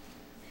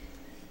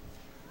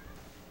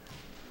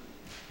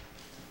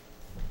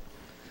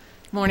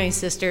Morning,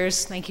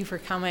 sisters. Thank you for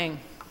coming.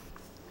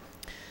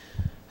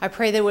 I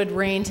pray that it would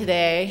rain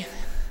today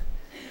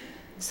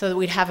so that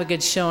we'd have a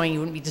good showing. You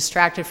wouldn't be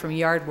distracted from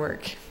yard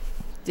work.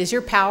 Is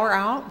your power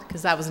out?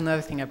 Because that was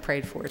another thing I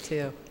prayed for,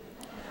 too.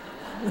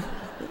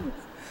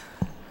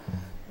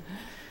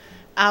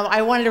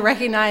 I wanted to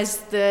recognize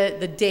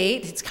the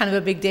date. It's kind of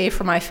a big day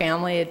for my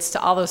family. It's to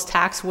all those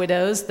tax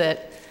widows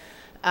that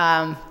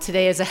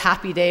today is a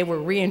happy day. We're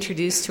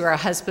reintroduced to our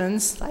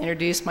husbands. I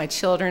introduced my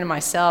children and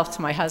myself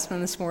to my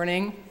husband this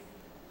morning.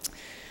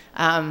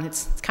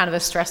 It's kind of a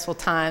stressful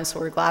time, so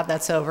we're glad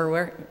that's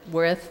over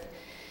with.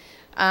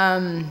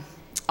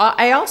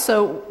 I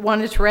also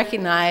wanted to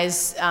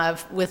recognize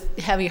with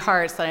heavy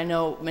hearts that I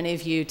know many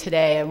of you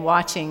today are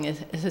watching a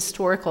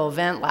historical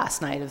event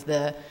last night of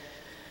the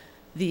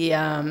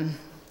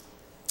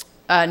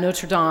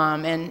Notre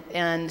Dame,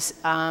 and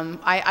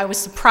I was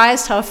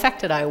surprised how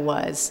affected I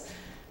was.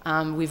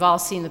 We've all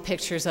seen the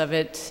pictures of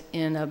it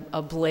in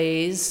a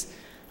blaze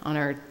on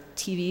our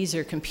TVs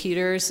or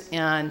computers,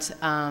 and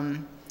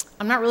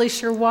I'm not really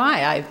sure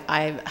why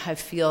I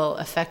feel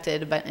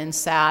affected and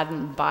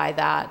saddened by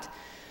that.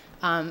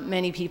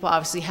 Many people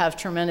obviously have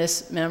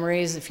tremendous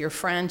memories if you're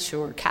French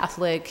or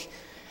Catholic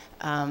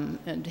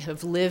and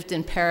have lived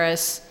in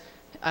Paris.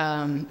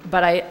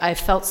 But I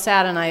felt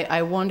sad, and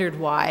I wondered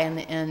why,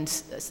 and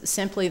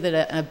simply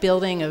that a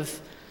building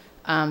of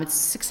it's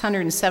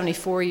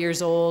 674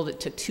 years old. It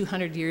took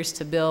 200 years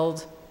to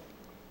build.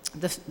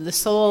 The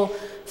sole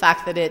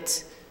fact that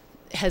it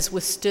has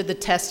withstood the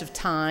test of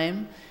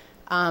time,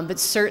 but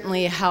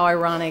certainly how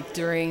ironic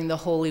during the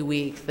Holy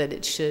Week that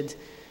it should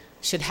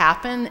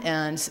happen,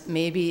 and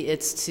maybe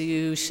it's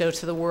to show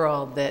to the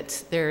world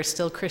that there are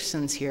still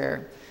Christians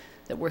here,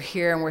 that we're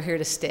here and we're here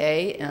to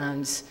stay,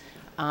 and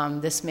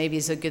this maybe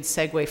is a good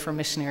segue for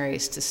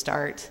missionaries to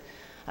start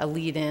a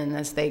lead-in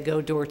as they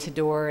go door to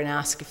door and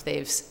ask if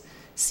they've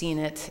seen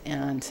it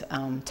and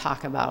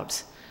talk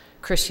about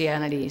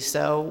Christianity.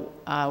 So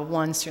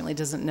one certainly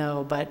doesn't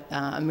know, but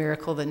a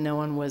miracle that no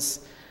one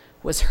was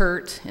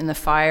hurt in the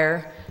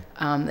fire.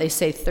 They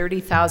say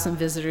 30,000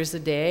 visitors a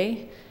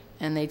day,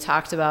 and they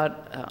talked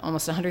about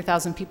almost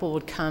 100,000 people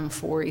would come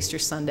for Easter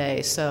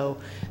Sunday. So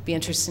it'd be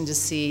interesting to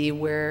see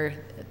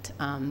where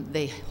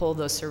they hold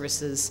those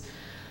services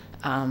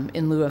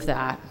in lieu of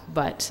that.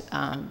 But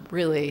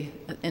really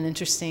an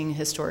interesting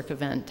historic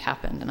event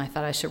happened, and I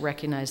thought I should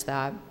recognize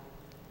that.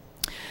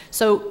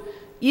 So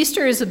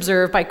Easter is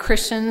observed by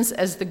Christians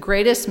as the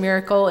greatest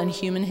miracle in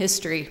human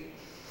history.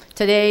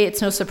 Today,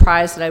 it's no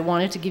surprise that I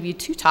wanted to give you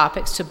two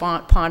topics to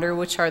ponder,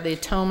 which are the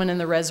atonement and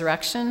the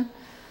resurrection.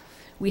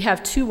 We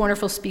have two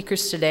wonderful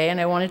speakers today,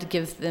 and I wanted to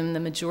give them the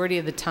majority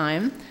of the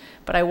time,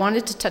 but I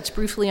wanted to touch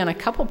briefly on a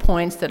couple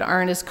points that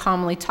aren't as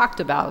commonly talked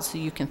about, so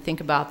you can think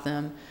about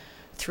them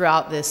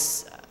throughout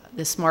this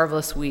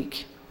marvelous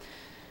week.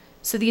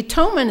 So the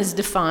atonement is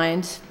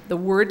defined. The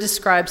word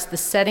describes the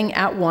setting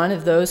at one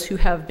of those who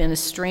have been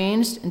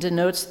estranged and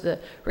denotes the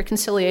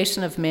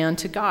reconciliation of man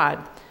to God.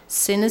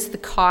 Sin is the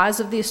cause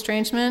of the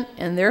estrangement,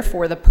 and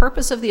therefore the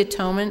purpose of the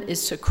atonement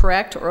is to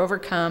correct or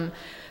overcome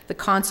the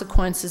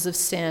consequences of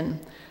sin.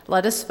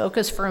 Let us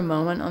focus for a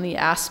moment on the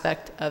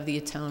aspect of the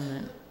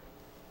atonement.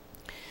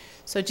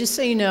 So just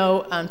so you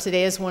know,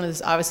 today is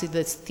obviously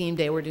this theme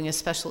day. We're doing a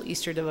special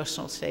Easter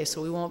devotional today,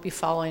 so we won't be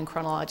following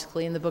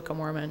chronologically in the Book of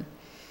Mormon.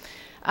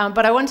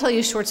 But I want to tell you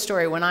a short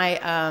story. When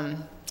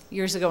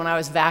years ago when I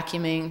was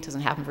vacuuming, it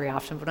doesn't happen very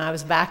often, but when I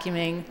was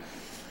vacuuming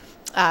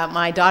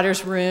my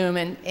daughter's room,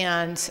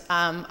 and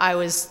I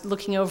was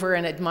looking over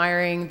and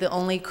admiring the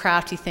only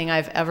crafty thing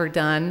I've ever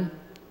done,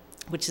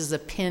 which is a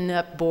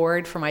pin-up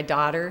board for my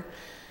daughter,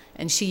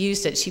 and she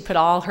used it. She put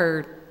all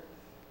her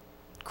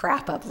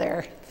crap up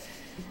there.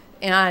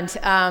 And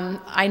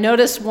I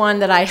noticed one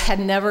that I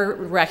had never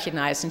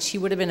recognized, and she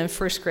would have been in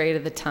first grade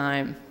at the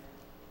time.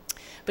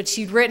 But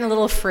she'd written a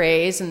little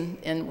phrase,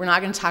 and we're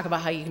not going to talk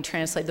about how you can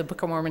translate the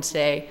Book of Mormon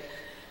today,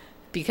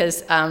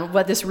 because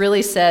what this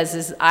really says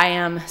is, I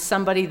am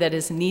somebody that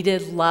is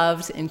needed,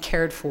 loved, and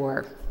cared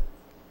for.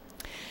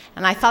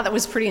 And I thought that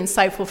was pretty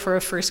insightful for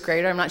a first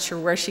grader. I'm not sure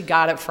where she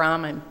got it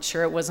from. I'm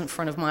sure it wasn't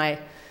from one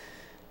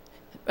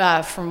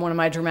of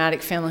my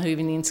dramatic family home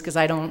evenings, because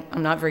I'm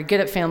not very good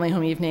at family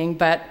home evening,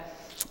 but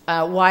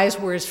wise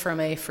words from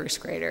a first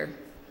grader.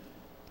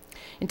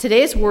 In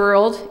today's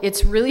world,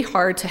 it's really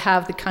hard to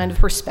have the kind of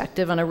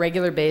perspective on a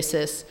regular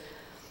basis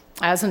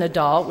as an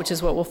adult, which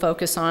is what we'll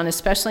focus on,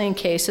 especially in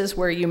cases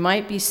where you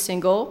might be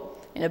single,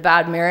 in a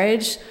bad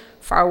marriage,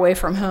 far away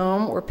from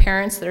home, or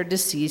parents that are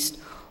deceased,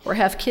 or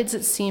have kids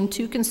that seem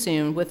too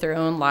consumed with their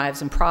own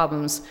lives and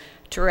problems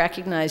to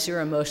recognize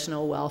your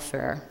emotional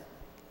welfare.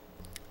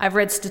 I've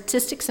read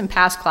statistics in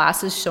past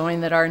classes showing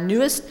that our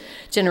newest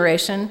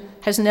generation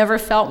has never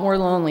felt more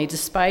lonely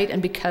despite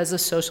and because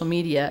of social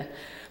media.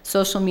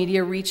 Social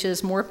media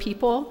reaches more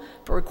people,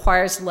 but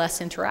requires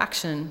less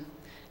interaction.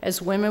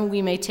 As women,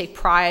 we may take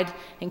pride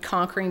in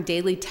conquering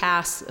daily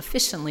tasks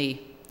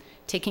efficiently,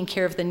 taking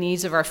care of the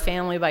needs of our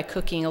family by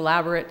cooking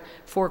elaborate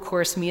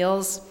 4-course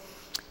meals,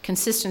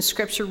 consistent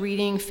scripture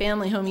reading,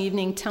 family home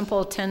evening,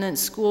 temple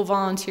attendance, school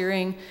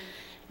volunteering,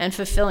 and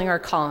fulfilling our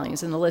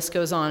callings, and the list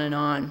goes on and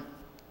on.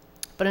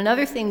 But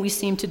another thing we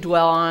seem to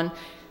dwell on,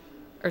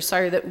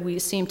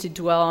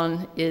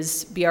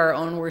 is be our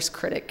own worst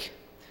critic.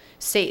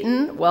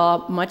 Satan,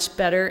 while much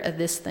better at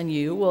this than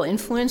you, will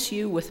influence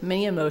you with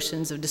many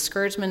emotions of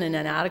discouragement and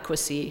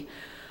inadequacy.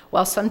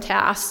 While some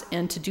tasks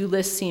and to-do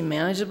lists seem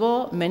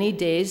manageable, many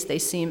days they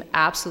seem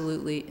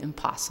absolutely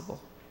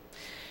impossible.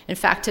 In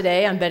fact,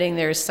 today I'm betting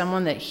there is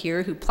someone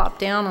here who plopped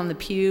down on the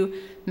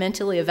pew,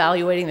 mentally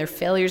evaluating their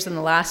failures in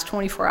the last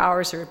 24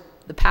 hours or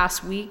the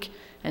past week,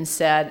 and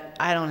said,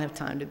 I don't have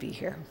time to be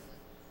here.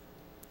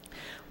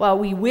 While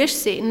we wish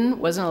Satan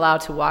wasn't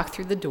allowed to walk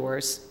through the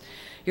doors,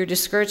 your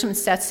discouragement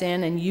sets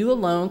in, and you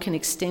alone can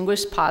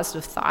extinguish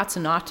positive thoughts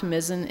and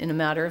optimism in a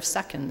matter of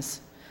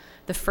seconds.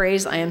 The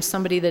phrase, I am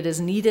somebody that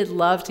is needed,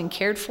 loved, and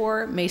cared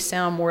for, may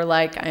sound more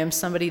like, I am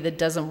somebody that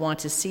doesn't want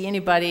to see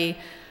anybody,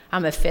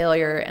 I'm a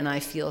failure, and I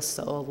feel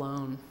so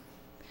alone.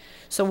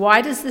 So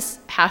what does this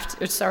have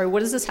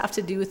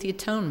to do with the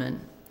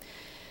atonement?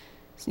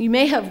 So you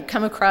may have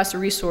come across a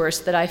resource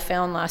that I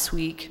found last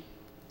week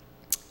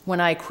when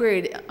I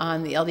queried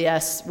on the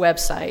LDS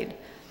website.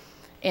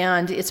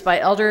 And it's by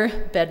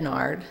Elder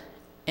Bednard,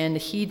 and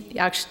he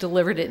actually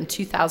delivered it in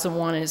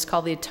 2001, and it's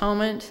called The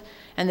Atonement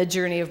and the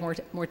Journey of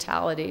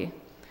Mortality.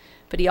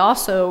 But he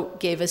also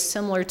gave a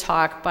similar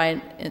talk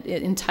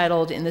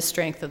entitled In the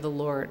Strength of the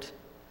Lord.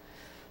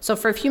 So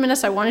for a few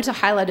minutes, I wanted to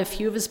highlight a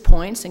few of his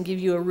points and give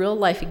you a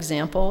real-life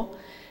example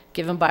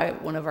given by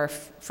one of our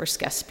first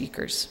guest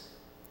speakers.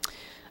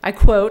 I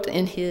quote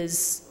in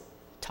his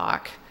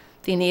talk,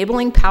 the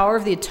enabling power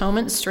of the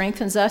atonement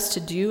strengthens us to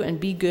do and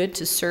be good,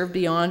 to serve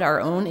beyond our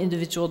own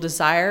individual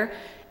desire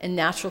and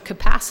natural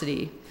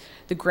capacity.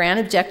 The grand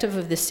objective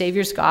of the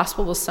Savior's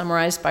gospel was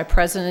summarized by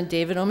President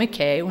David O.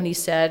 McKay when he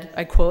said,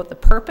 I quote, the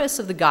purpose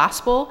of the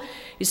gospel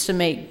is to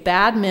make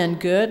bad men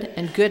good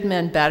and good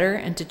men better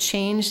and to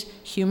change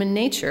human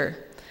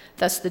nature.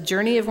 Thus, the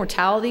journey of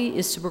mortality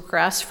is to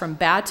progress from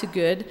bad to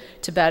good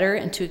to better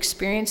and to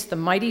experience the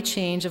mighty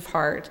change of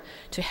heart,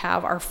 to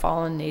have our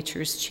fallen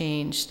natures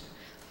changed.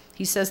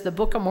 He says the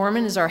Book of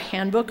Mormon is our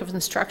handbook of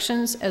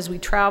instructions as we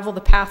travel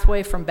the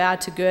pathway from bad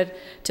to good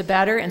to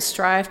better and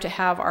strive to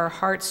have our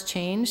hearts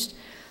changed.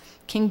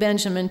 King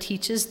Benjamin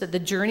teaches that the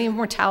journey of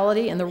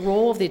mortality and the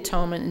role of the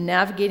atonement in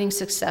navigating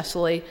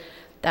successfully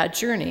that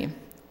journey.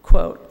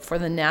 Quote, for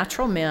the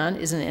natural man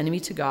is an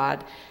enemy to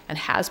God and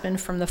has been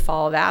from the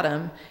fall of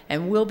Adam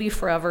and will be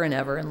forever and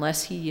ever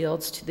unless he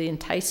yields to the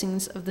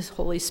enticings of the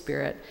Holy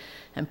Spirit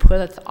and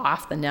putteth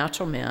off the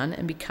natural man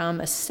and become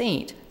a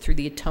saint through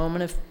the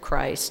atonement of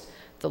Christ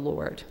the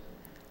Lord.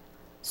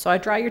 So I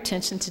draw your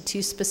attention to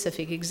two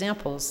specific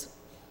examples.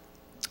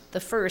 The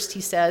first,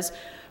 he says,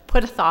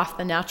 putteth off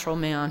the natural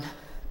man.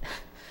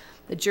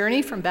 The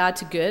journey from bad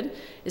to good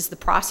is the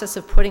process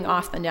of putting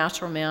off the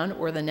natural man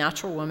or the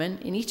natural woman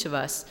in each of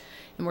us.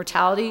 In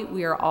mortality,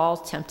 we are all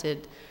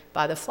tempted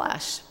by the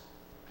flesh.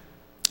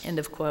 End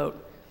of quote.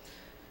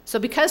 So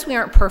because we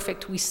aren't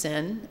perfect, we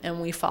sin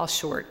and we fall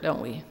short,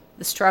 don't we?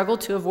 The struggle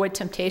to avoid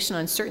temptation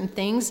on certain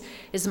things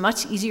is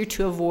much easier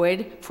to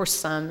avoid for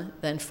some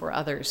than for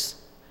others.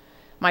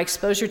 My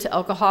exposure to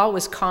alcohol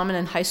was common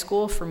in high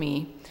school for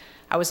me.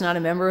 I was not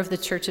a member of the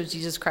Church of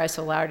Jesus Christ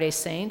of Latter-day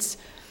Saints,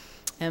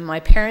 and my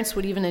parents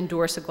would even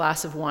endorse a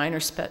glass of wine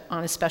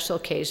on a special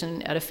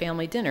occasion at a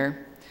family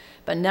dinner.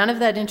 But none of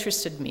that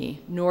interested me,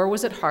 nor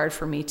was it hard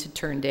for me to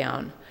turn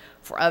down.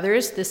 For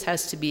others, this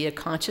has to be a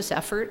conscious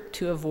effort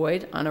to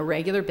avoid on a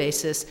regular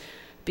basis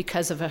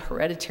because of a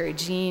hereditary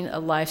gene, a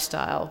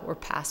lifestyle, or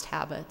past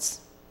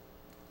habits.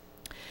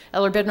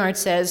 Elder Bednard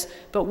says,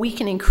 but we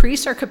can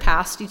increase our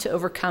capacity to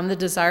overcome the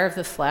desire of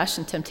the flesh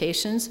and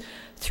temptations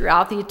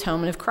throughout the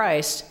atonement of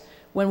Christ.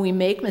 When we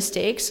make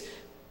mistakes,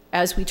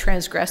 as we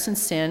transgress and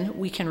sin,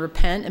 we can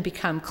repent and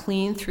become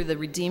clean through the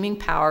redeeming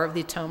power of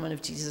the atonement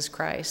of Jesus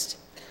Christ.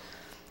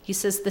 He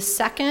says, the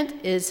second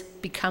is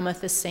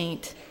becometh a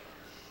saint.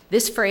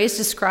 This phrase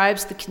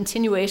describes the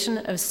continuation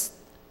of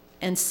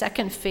and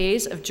second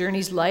phase of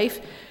Journey's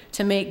life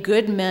to make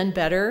good men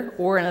better,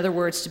 or in other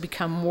words, to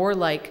become more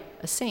like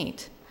a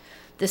saint.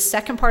 This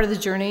second part of the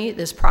journey,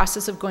 this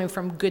process of going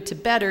from good to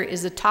better,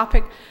 is a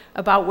topic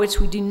about which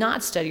we do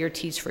not study or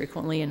teach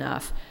frequently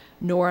enough,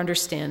 nor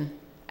understand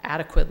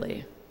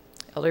adequately.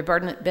 Elder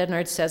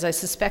Bednard says, I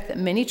suspect that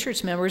many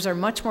church members are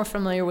much more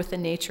familiar with the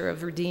nature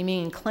of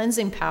redeeming and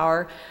cleansing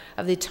power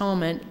of the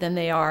atonement than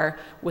they are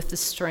with the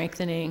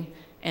strengthening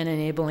and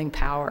enabling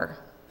power.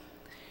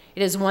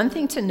 It is one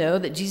thing to know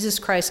that Jesus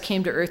Christ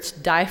came to earth to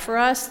die for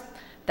us.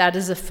 That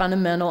is a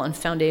fundamental and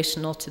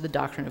foundational to the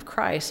doctrine of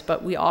Christ.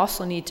 But we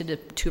also need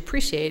to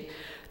appreciate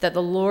that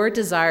the Lord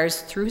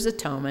desires through his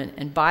atonement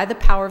and by the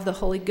power of the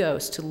Holy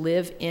Ghost to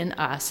live in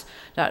us,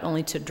 not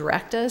only to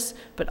direct us,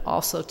 but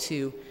also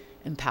to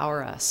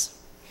empower us.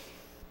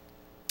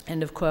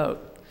 End of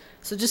quote.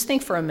 So just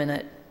think for a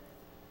minute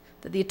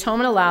that the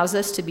atonement allows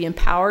us to be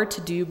empowered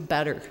to do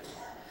better.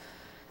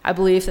 I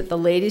believe that the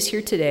ladies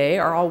here today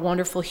are all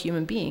wonderful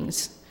human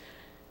beings.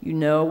 You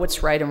know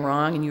what's right and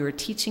wrong, and you are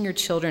teaching your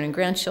children and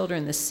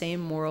grandchildren the same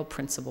moral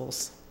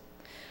principles.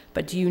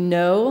 But do you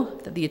know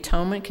that the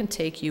atonement can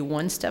take you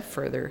one step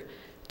further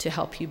to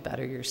help you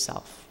better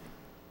yourself?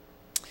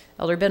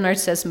 Elder Bednard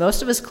says,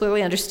 most of us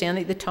clearly understand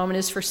that the atonement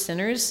is for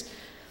sinners.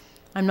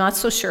 I'm not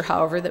so sure,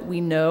 however, that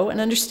we know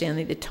and understand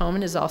that the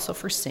atonement is also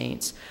for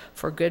saints,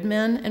 for good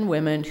men and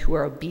women who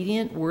are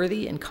obedient,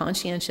 worthy, and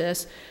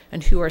conscientious,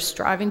 and who are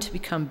striving to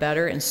become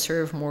better and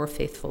serve more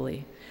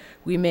faithfully.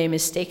 We may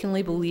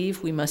mistakenly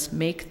believe we must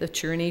make the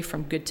journey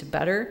from good to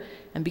better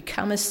and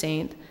become a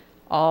saint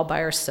all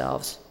by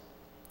ourselves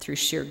through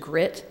sheer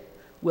grit,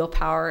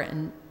 willpower,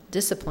 and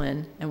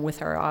discipline, and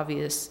with our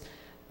obvious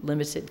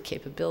limited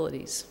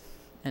capabilities.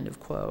 End of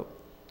quote.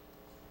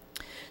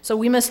 So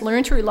we must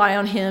learn to rely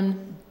on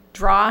him,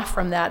 draw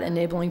from that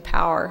enabling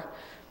power.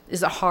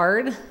 Is it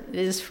hard? It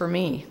is for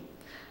me.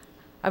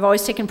 I've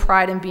always taken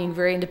pride in being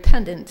very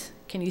independent.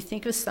 Can you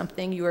think of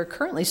something you are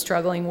currently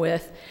struggling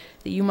with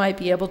that you might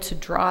be able to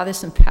draw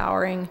this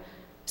enabling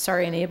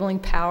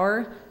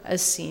power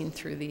as seen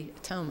through the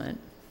atonement?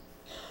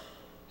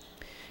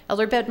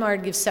 Elder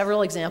Bednard gives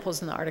several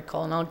examples in the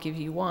article, and I'll give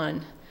you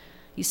one.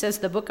 He says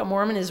the Book of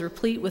Mormon is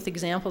replete with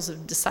examples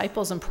of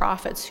disciples and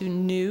prophets who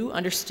knew,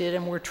 understood,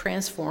 and were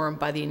transformed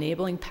by the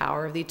enabling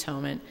power of the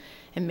atonement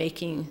and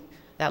making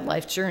that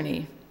life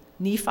journey.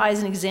 Nephi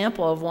is an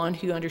example of one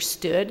who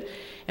understood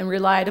and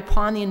relied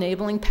upon the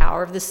enabling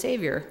power of the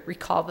Savior.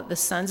 Recall that the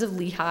sons of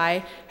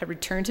Lehi had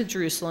returned to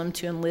Jerusalem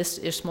to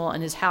enlist Ishmael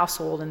and his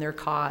household in their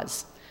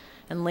cause.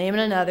 And Laman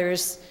and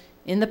others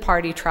in the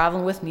party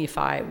traveling with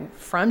Nephi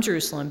from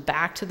Jerusalem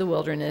back to the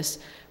wilderness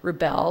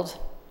rebelled,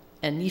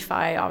 and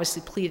Nephi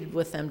obviously pleaded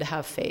with them to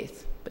have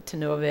faith, but to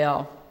no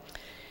avail.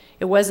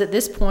 It was at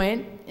this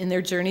point in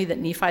their journey that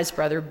Nephi's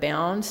brother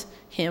bound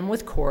him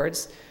with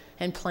cords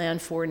and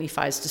planned for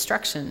Nephi's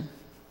destruction.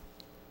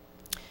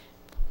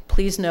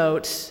 Please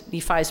note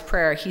Nephi's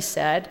prayer. He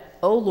said,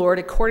 O Lord,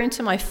 according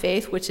to my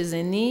faith which is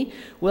in thee,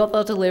 wilt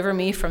thou deliver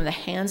me from the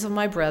hands of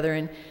my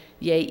brethren,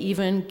 yea,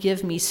 even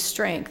give me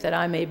strength that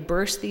I may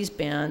burst these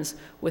bands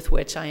with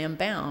which I am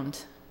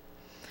bound.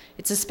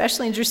 It's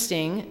especially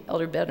interesting,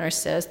 Elder Bednar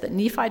says, that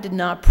Nephi did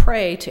not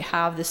pray to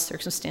have his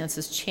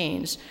circumstances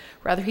changed.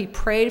 Rather, he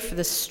prayed for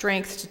the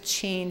strength to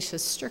change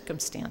his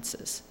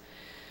circumstances.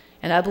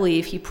 And I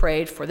believe he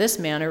prayed for this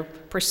manner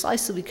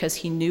precisely because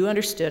he knew,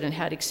 understood, and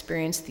had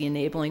experienced the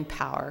enabling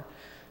power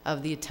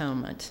of the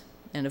atonement.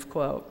 End of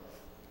quote.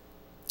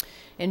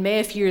 In May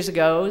a few years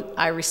ago,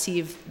 I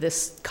received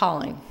this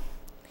calling.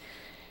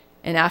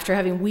 And after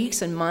having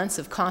weeks and months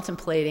of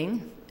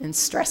contemplating and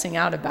stressing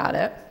out about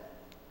it,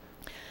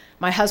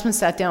 my husband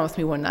sat down with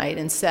me one night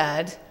and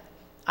said,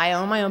 I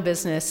own my own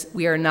business.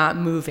 We are not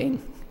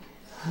moving.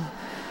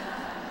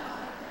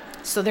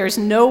 So there's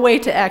no way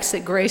to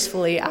exit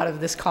gracefully out of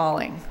this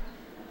calling.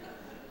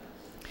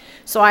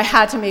 So I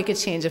had to make a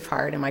change of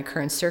heart in my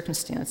current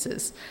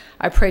circumstances.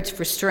 I prayed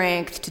for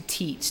strength to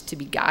teach, to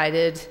be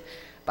guided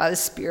by the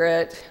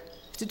Spirit,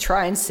 to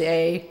try and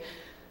say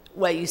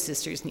what you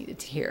sisters needed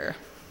to hear.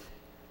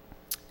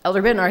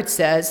 Elder Bednard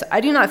says,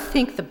 I do not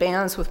think the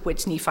bands with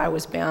which Nephi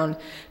was bound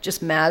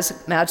just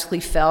magically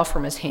fell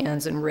from his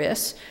hands and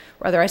wrists.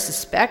 Rather, I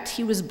suspect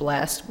he was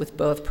blessed with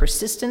both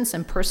persistence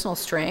and personal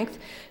strength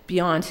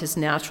beyond his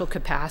natural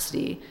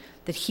capacity,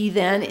 that he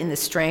then, in the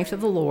strength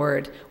of the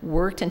Lord,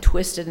 worked and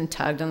twisted and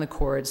tugged on the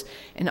cords,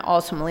 and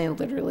ultimately and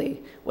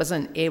literally was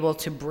unable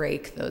to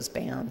break those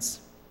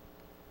bands.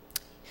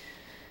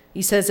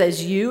 He says,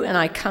 as you and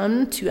I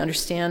come to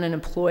understand and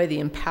employ the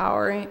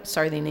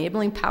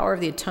enabling power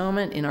of the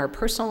atonement in our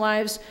personal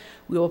lives,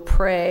 we will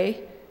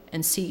pray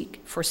and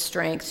seek for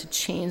strength to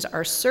change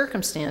our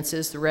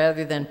circumstances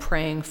rather than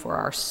praying for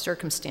our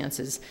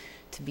circumstances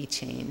to be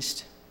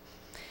changed.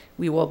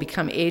 We will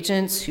become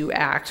agents who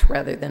act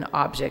rather than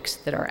objects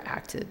that are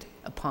acted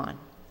upon.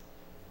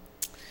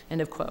 End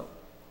of quote.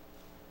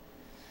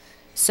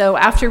 So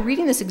after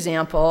reading this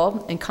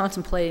example and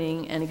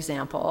contemplating an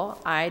example,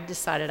 I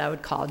decided I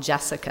would call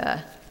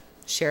Jessica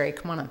Sherry.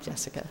 Come on up,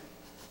 Jessica.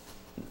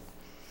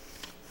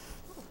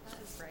 That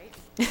is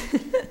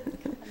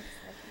right.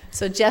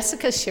 So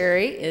Jessica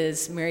Sherry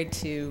is married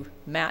to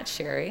Matt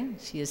Sherry.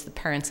 She is the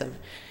parents of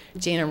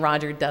Jane and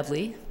Roger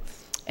Dudley.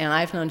 And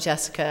I've known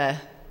Jessica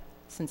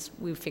since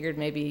we figured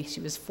maybe she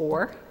was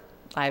 4.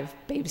 I've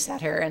babysat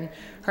her, and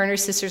her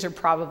sisters are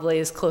probably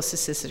as close to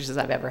sisters as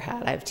I've ever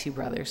had. I have 2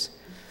 brothers.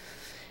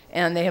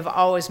 And they have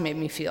always made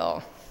me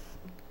feel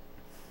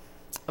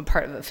a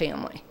part of the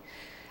family.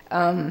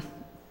 But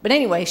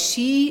anyway,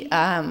 she's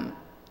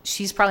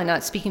probably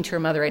not speaking to her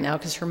mother right now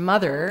because her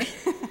mother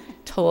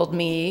told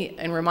me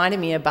and reminded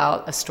me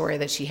about a story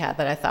that she had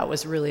that I thought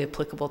was really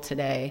applicable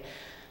today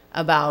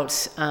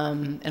about,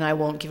 and I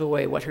won't give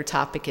away what her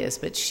topic is,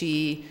 but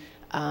she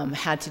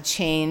had to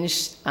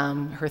change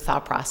her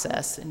thought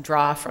process and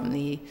draw from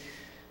the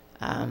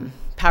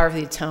power of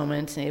the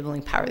atonement,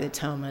 enabling power of the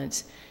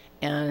atonement,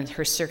 and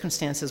her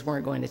circumstances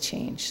weren't going to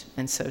change.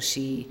 And so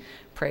she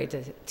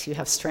prayed to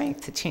have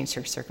strength to change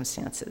her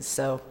circumstances.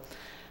 So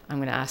I'm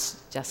going to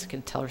ask Jessica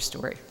to tell her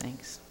story.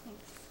 Thanks.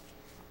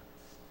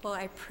 Well,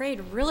 I prayed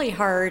really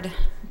hard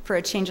for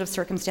a change of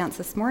circumstance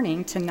this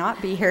morning to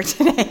not be here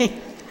today.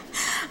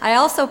 I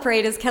also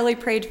prayed, as Kelly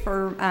prayed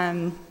for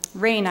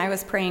rain, I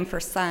was praying for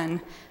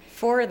sun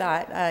for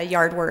that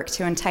yard work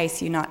to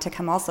entice you not to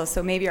come also.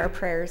 So maybe our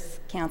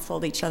prayers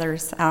canceled each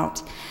other's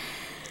out.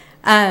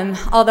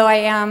 Although I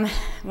am,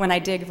 when I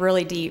dig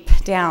really deep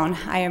down,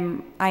 I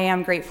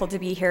am grateful to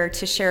be here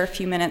to share a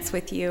few minutes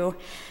with you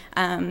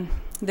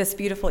this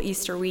beautiful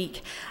Easter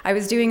week. I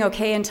was doing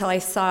okay until I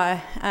saw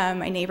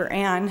my neighbor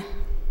Ann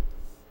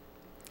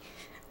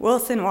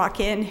Wilson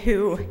walk in,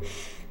 who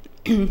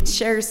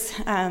shares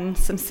some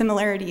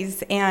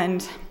similarities,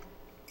 and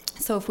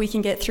so if we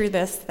can get through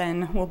this,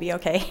 then we'll be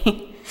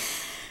okay.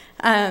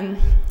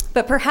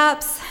 But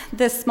perhaps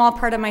this small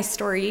part of my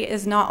story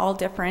is not all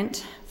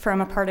different from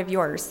a part of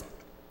yours.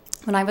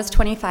 When I was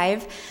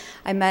 25,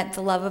 I met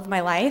the love of my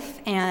life,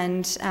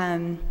 and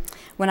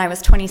when I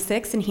was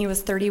 26 and he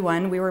was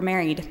 31, we were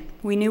married.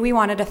 We knew we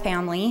wanted a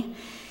family,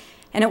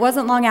 and it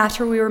wasn't long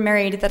after we were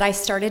married that I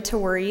started to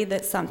worry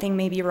that something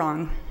may be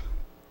wrong.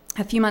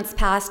 A few months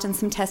passed and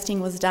some testing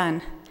was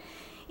done.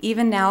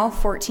 Even now,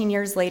 14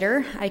 years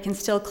later, I can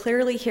still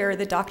clearly hear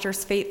the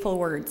doctor's fateful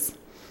words.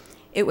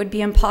 It would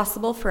be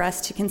impossible for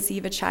us to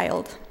conceive a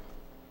child.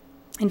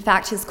 In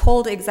fact, his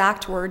cold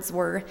exact words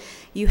were,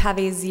 "You have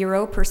a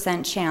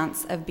 0%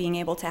 chance of being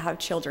able to have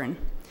children."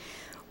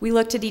 We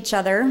looked at each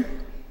other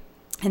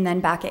and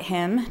then back at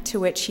him, to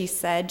which he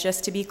said,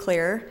 just to be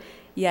clear,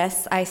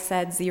 "Yes, I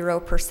said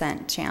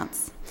 0%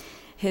 chance."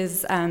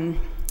 His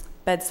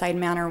bedside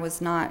manner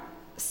was not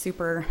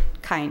super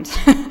kind.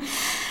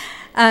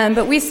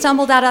 But we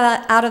stumbled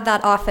out of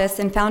that office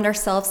and found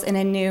ourselves in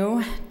a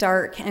new,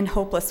 dark, and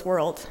hopeless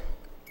world.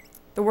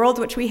 The world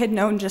which we had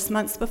known just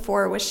months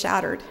before was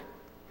shattered.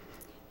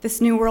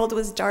 This new world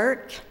was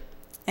dark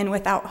and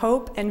without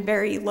hope and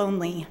very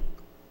lonely.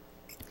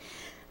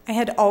 I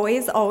had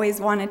always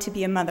wanted to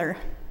be a mother.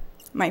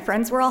 My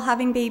friends were all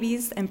having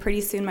babies, and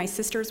pretty soon my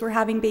sisters were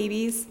having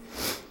babies.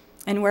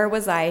 And where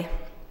was I?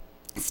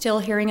 Still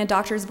hearing a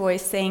doctor's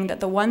voice saying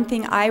that the one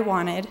thing I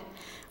wanted,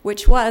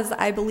 which was,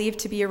 I believed,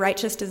 to be a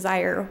righteous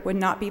desire, would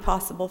not be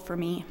possible for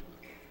me.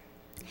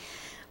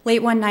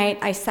 Late one night,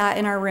 I sat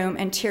in our room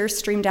and tears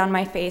streamed down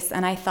my face,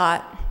 and I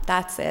thought,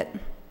 that's it.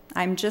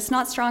 I'm just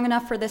not strong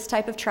enough for this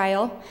type of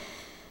trial.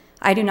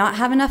 I do not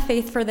have enough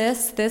faith for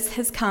this. This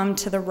has come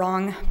to the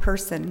wrong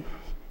person.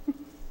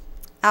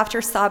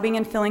 After sobbing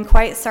and feeling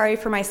quite sorry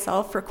for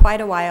myself for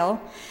quite a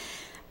while,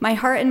 my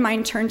heart and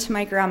mind turned to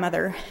my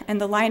grandmother and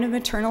the line of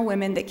maternal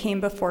women that came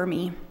before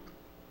me.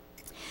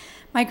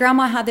 My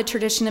grandma had the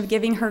tradition of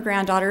giving her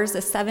granddaughters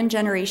a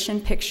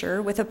 7-generation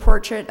picture with a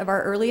portrait of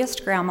our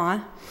earliest grandma,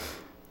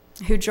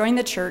 who joined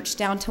the church,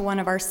 down to one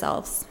of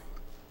ourselves.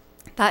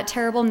 That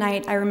terrible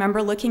night, I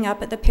remember looking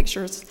up at the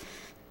pictures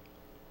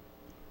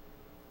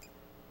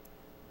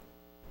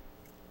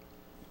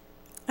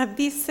of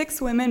these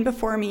 6 women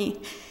before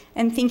me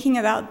and thinking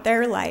about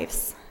their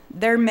lives,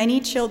 their many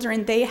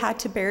children they had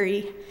to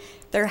bury,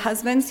 their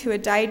husbands who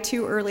had died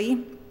too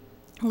early,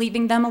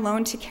 leaving them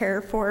alone to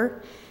care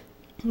for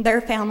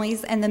their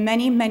families, and the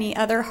many, many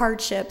other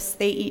hardships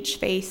they each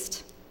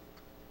faced.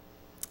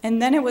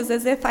 And then it was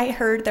as if I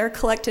heard their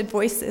collected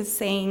voices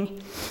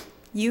saying,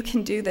 "You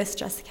can do this,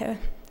 Jessica.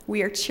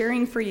 We are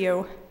cheering for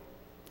you.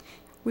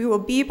 We will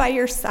be by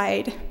your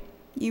side.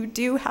 You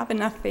do have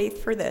enough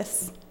faith for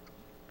this."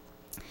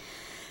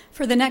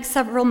 For the next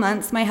several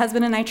months, my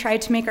husband and I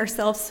tried to make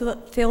ourselves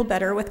feel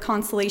better with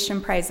consolation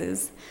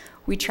prizes.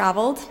 We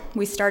traveled,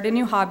 we started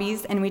new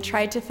hobbies, and we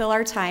tried to fill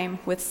our time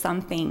with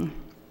something.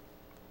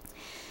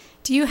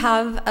 Do you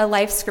have a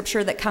life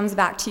scripture that comes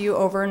back to you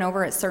over and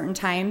over at certain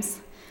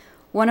times?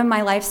 One of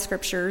my life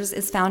scriptures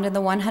is found in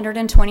the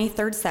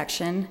 123rd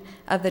section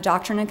of the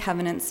Doctrine and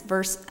Covenants,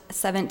 verse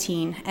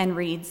 17, and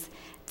reads,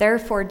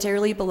 "Therefore,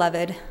 dearly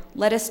beloved,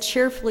 let us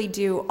cheerfully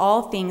do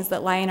all things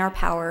that lie in our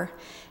power,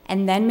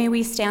 and then may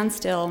we stand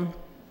still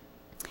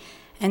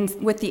and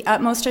with the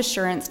utmost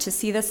assurance to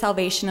see the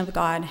salvation of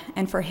God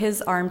and for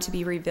his arm to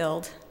be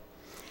revealed."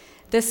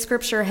 This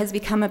scripture has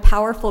become a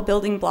powerful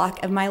building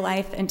block of my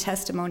life and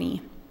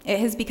testimony. It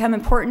has become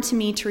important to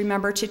me to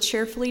remember to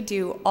cheerfully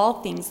do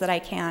all things that I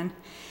can,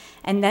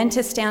 and then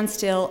to stand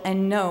still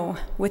and know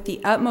with the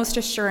utmost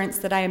assurance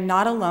that I am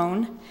not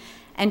alone,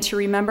 and to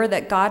remember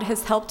that God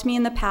has helped me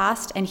in the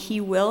past and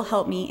he will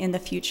help me in the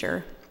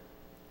future.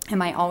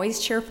 Am I always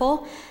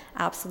cheerful?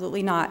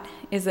 Absolutely not.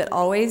 Is it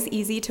always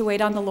easy to wait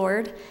on the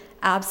Lord?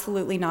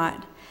 Absolutely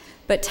not.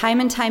 But time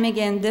and time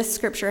again, this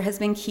scripture has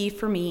been key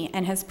for me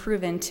and has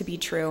proven to be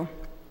true.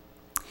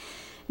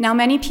 Now,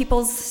 many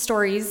people's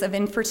stories of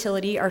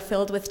infertility are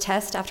filled with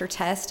test after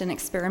test and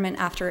experiment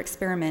after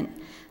experiment.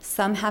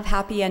 Some have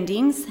happy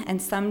endings and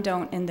some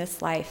don't in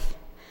this life.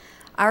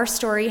 Our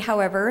story,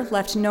 however,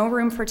 left no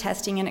room for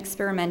testing and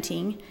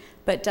experimenting,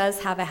 but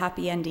does have a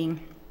happy ending.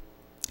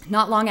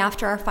 Not long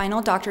after our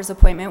final doctor's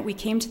appointment, we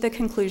came to the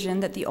conclusion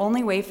that the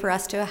only way for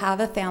us to have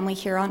a family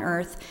here on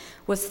earth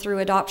was through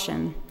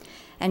adoption.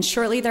 And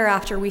shortly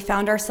thereafter, we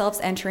found ourselves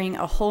entering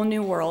a whole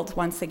new world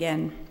once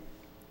again.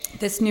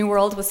 This new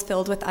world was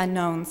filled with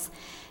unknowns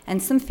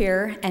and some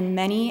fear and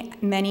many,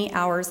 many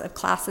hours of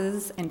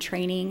classes and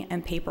training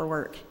and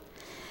paperwork.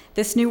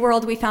 This new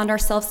world we found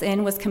ourselves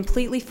in was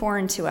completely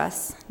foreign to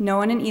us. No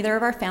one in either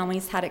of our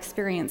families had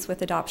experience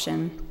with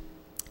adoption.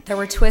 There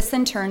were twists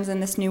and turns in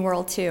this new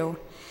world, too.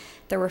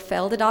 There were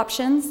failed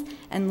adoptions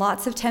and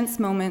lots of tense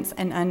moments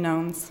and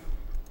unknowns.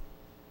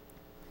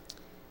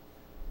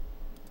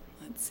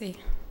 Let's see.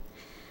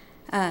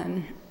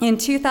 In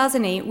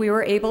 2008, we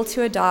were able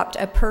to adopt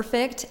a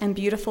perfect and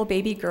beautiful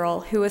baby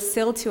girl who was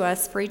sealed to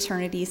us for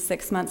eternity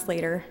 6 months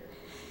later.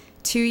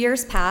 2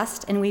 years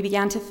passed, and we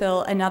began to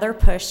feel another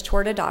push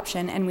toward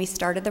adoption, and we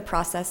started the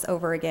process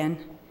over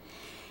again.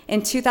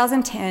 In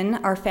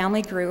 2010, our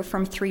family grew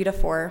from 3 to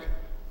 4.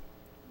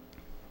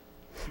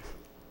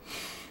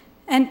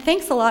 And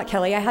thanks a lot,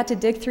 Kelly. I had to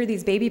dig through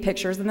these baby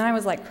pictures, and then I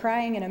was like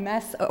crying in a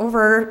mess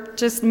over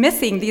just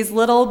missing these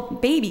little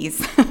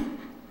babies.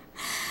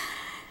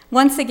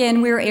 Once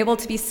again, we were able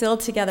to be sealed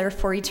together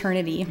for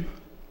eternity.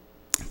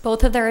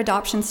 Both of their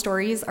adoption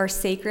stories are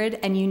sacred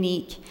and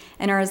unique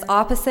and are as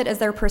opposite as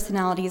their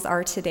personalities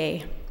are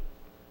today.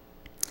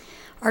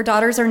 Our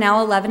daughters are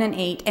now 11 and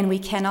 8, and we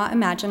cannot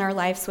imagine our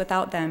lives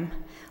without them.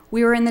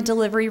 We were in the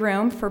delivery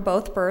room for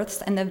both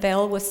births, and the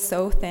veil was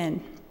so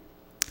thin.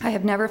 I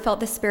have never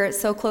felt the Spirit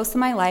so close in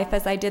my life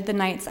as I did the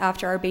nights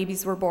after our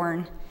babies were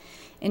born.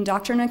 In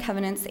Doctrine and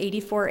Covenants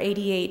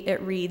 84:88,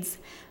 it reads,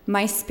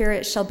 "My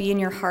spirit shall be in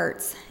your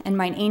hearts, and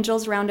mine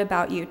angels round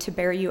about you to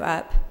bear you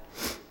up."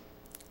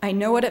 I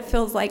know what it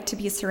feels like to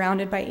be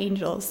surrounded by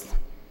angels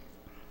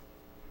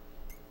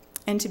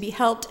and to be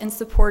helped and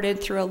supported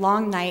through a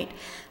long night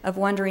of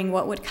wondering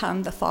what would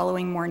come the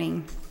following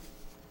morning.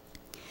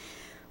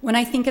 When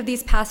I think of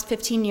these past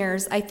 15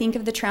 years, I think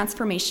of the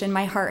transformation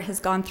my heart has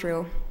gone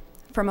through,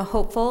 from a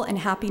hopeful and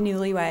happy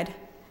newlywed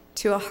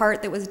to a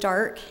heart that was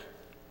dark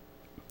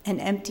and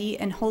empty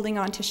and holding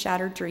on to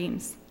shattered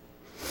dreams.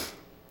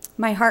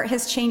 My heart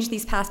has changed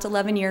these past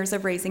 11 years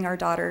of raising our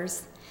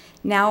daughters.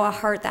 Now a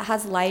heart that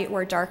has light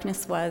where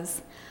darkness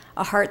was,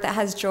 a heart that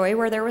has joy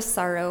where there was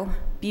sorrow,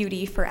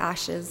 beauty for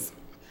ashes.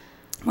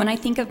 When I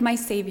think of my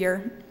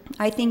Savior,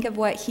 I think of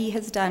what he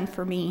has done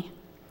for me.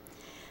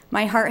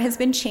 My heart has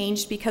been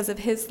changed because of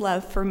his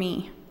love for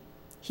me.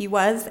 He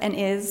was and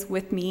is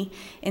with me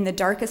in the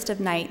darkest of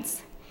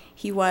nights.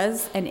 He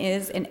was and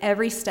is in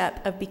every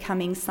step of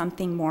becoming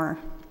something more.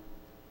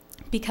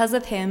 Because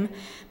of him,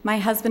 my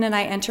husband and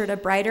I entered a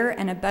brighter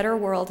and a better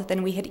world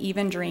than we had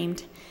even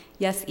dreamed.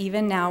 Yes,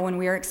 even now when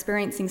we are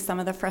experiencing some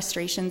of the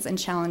frustrations and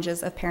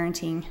challenges of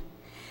parenting.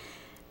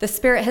 The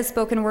Spirit has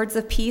spoken words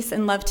of peace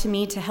and love to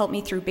me to help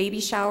me through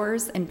baby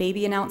showers and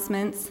baby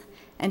announcements,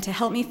 and to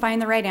help me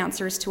find the right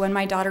answers to when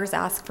my daughters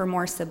ask for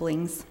more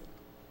siblings.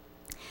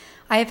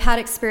 I have had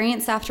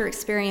experience after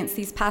experience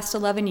these past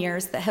 11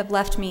 years that have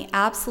left me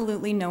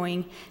absolutely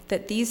knowing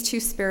that these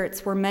two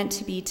spirits were meant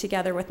to be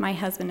together with my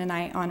husband and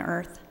I on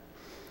earth.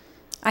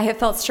 I have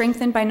felt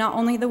strengthened by not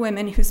only the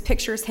women whose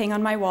pictures hang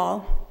on my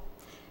wall,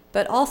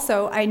 but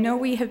also I know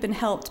we have been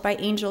helped by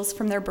angels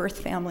from their birth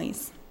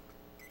families,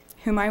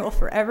 whom I will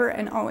forever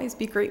and always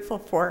be grateful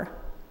for.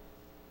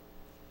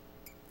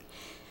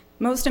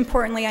 Most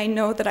importantly, I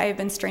know that I have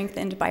been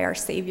strengthened by our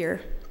Savior.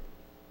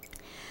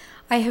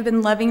 I have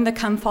been loving the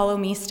Come Follow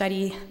Me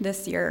study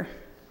this year.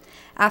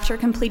 After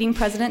completing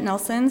President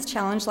Nelson's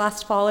challenge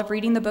last fall of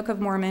reading the Book of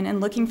Mormon and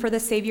looking for the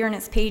Savior in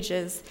its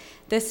pages,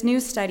 this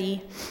new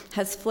study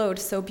has flowed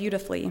so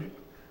beautifully.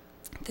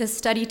 This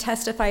study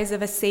testifies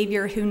of a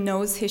Savior who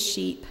knows his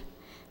sheep,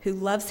 who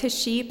loves his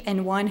sheep,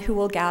 and one who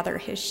will gather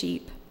his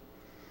sheep.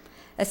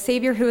 A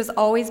Savior who is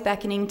always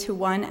beckoning to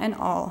one and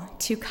all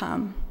to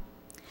come.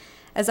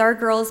 As our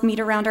girls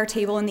meet around our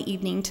table in the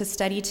evening to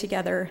study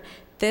together,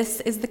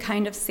 this is the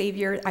kind of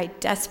Savior I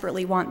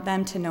desperately want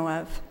them to know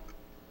of.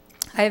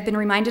 I have been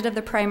reminded of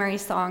the primary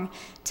song,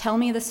 "Tell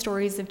Me the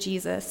Stories of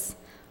Jesus,"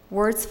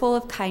 words full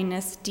of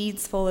kindness,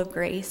 deeds full of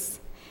grace.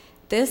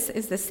 This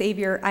is the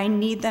Savior I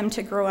need them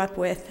to grow up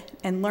with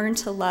and learn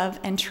to love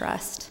and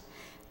trust.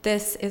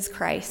 This is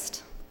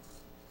Christ.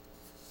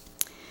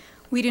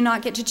 We do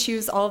not get to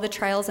choose all the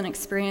trials and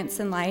experience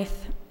in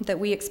life that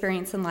we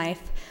experience in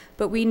life,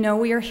 but we know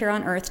we are here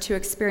on earth to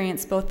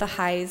experience both the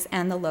highs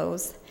and the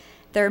lows.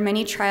 There are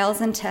many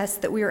trials and tests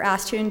that we are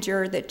asked to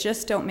endure that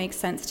just don't make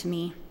sense to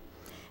me.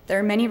 There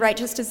are many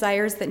righteous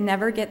desires that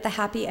never get the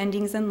happy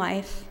endings in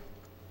life.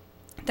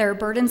 There are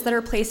burdens that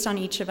are placed on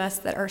each of us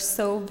that are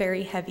so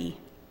very heavy.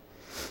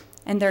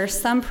 And there are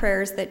some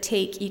prayers that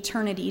take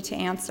eternity to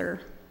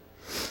answer.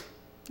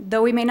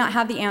 Though we may not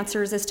have the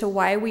answers as to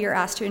why we are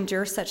asked to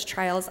endure such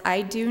trials,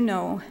 I do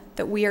know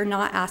that we are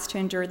not asked to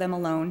endure them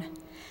alone.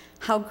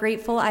 How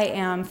grateful I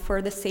am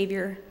for the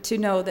Savior, to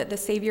know that the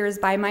Savior is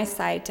by my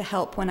side to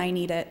help when I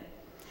need it.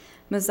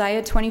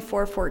 Mosiah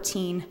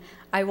 24:14,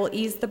 I will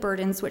ease the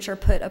burdens which are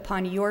put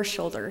upon your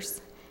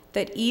shoulders,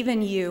 that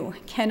even you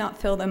cannot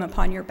feel them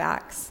upon your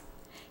backs.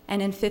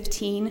 And in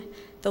 15,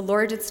 the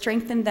Lord did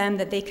strengthen them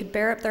that they could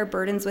bear up their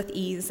burdens with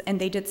ease, and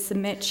they did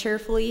submit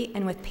cheerfully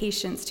and with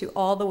patience to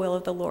all the will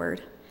of the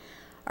Lord.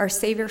 Our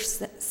Savior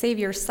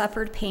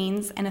suffered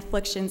pains and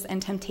afflictions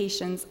and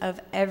temptations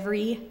of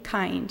every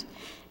kind,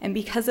 and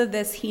because of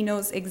this, he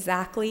knows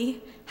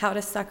exactly how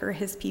to succor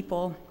his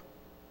people.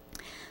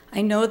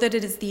 I know that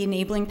it is the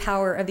enabling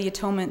power of the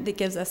atonement that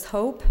gives us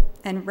hope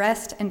and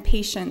rest and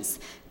patience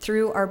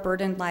through our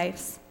burdened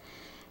lives.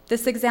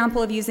 This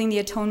example of using the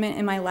atonement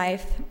in my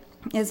life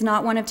is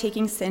not one of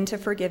taking sin to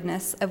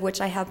forgiveness, of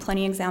which I have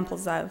plenty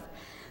examples of,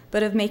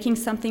 but of making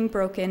something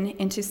broken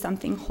into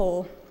something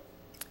whole.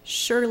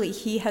 Surely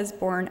he has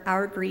borne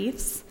our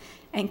griefs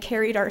and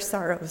carried our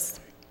sorrows.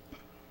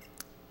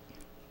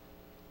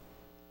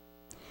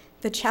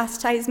 The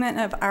chastisement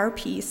of our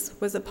peace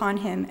was upon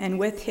him, and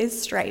with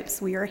his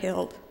stripes we are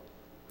healed.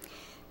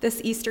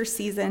 This Easter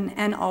season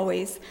and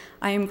always,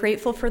 I am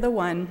grateful for the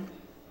one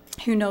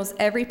who knows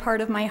every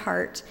part of my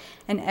heart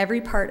and every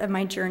part of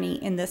my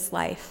journey in this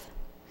life.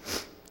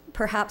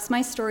 Perhaps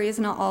my story is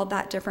not all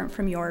that different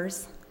from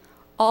yours.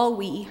 All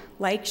we,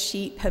 like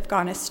sheep, have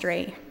gone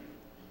astray,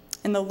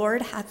 and the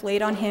Lord hath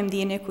laid on him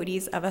the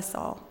iniquities of us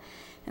all.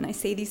 And I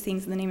say these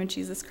things in the name of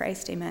Jesus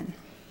Christ, amen.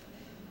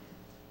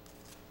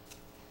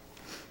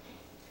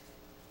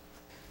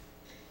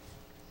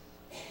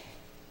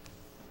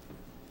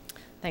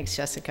 Thanks,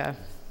 Jessica.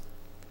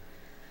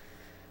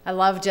 I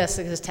love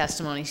Jessica's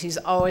testimony. She's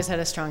always had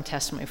a strong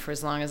testimony for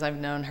as long as I've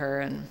known her,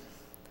 and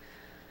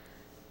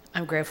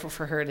I'm grateful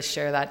for her to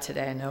share that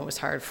today. I know it was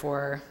hard for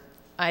her.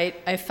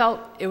 I felt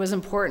it was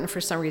important for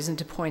some reason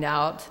to point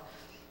out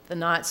the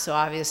not so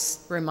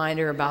obvious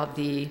reminder about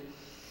the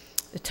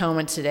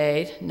atonement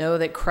today. Know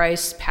that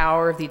Christ's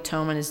power of the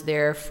atonement is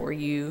there for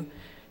you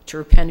to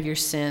repent of your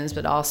sins,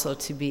 but also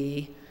to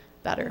be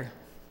better.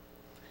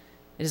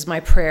 It is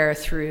my prayer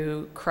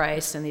through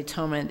Christ and the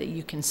atonement that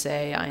you can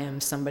say, I am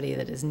somebody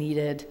that is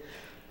needed,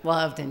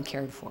 loved, and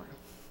cared for.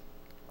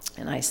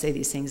 And I say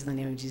these things in the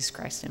name of Jesus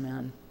Christ,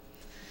 amen.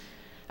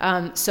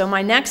 So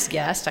my next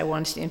guest I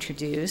wanted to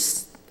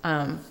introduce,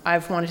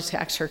 I've wanted to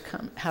actually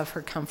have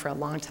her come for a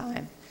long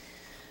time.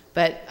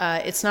 But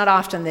it's not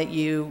often that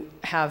you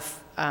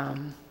have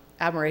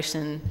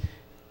admiration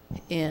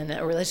in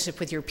a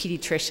relationship with your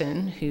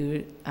pediatrician,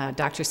 who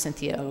Dr.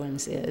 Cynthia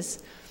Owens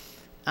is.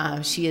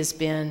 She has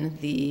been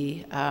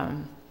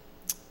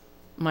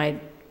my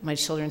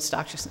children's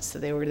doctor since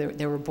they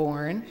were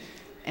born,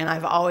 and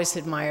I've always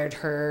admired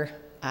her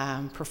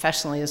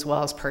professionally as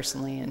well as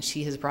personally, and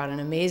she has brought an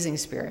amazing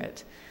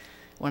spirit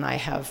when I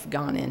have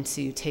gone in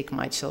to take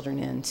my children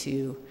in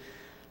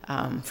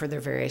for their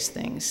various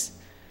things.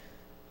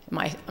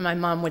 My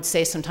mom would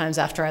say sometimes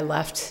after I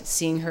left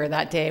seeing her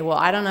that day, well,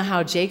 I don't know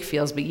how Jake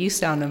feels, but you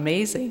sound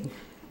amazing.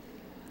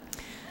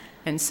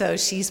 And so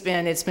it's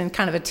been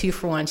kind of a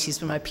 2-for-1. She's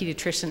been my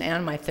pediatrician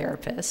and my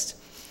therapist.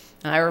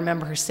 And I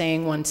remember her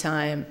saying one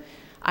time,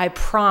 I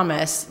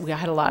promise, I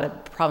had a lot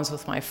of problems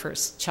with my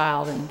first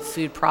child and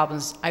food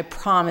problems, I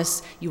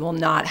promise you will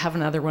not have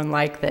another one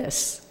like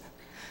this.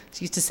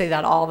 She used to say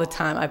that all the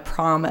time, I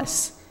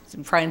promise,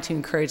 trying to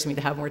encourage me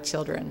to have more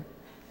children.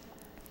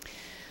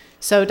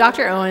 So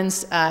Dr.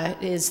 Owens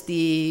is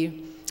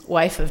the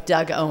wife of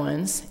Doug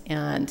Owens,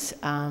 and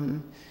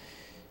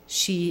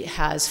she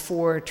has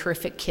 4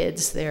 terrific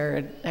kids.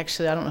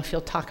 Actually, I don't know if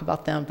you'll talk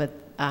about them, but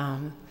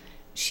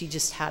she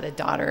just had a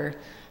daughter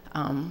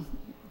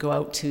go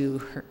out to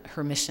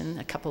her mission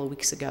a couple of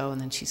weeks ago,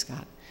 and then she's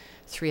got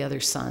 3 other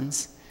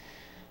sons.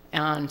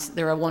 And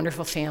they're a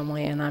wonderful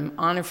family, and I'm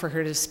honored for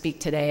her to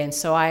speak today. And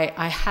so I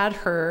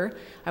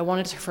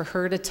wanted for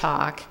her to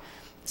talk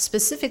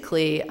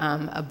specifically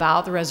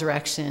about the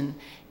resurrection,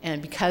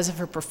 and because of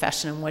her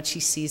profession and what she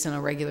sees on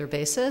a regular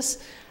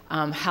basis,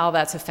 how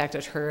that's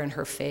affected her and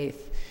her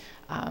faith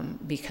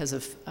because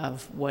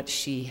of what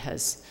she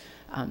has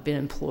been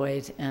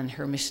employed and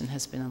her mission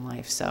has been in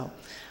life. So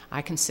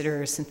I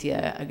consider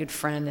Cynthia a good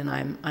friend, and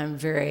I'm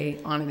very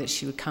honored that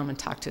she would come and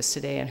talk to us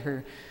today in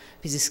her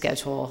busy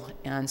schedule.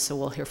 And so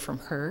we'll hear from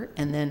her,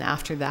 and then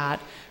after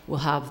that we'll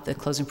have the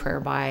closing prayer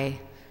by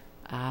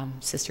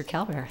Sister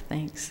Calvert.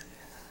 Thanks.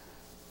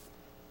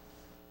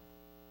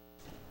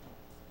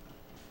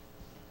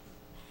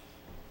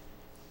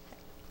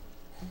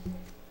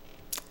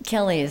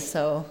 Kelly is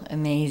so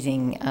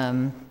amazing,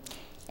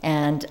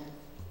 and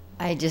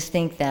I just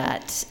think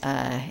that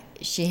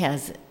she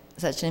has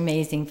such an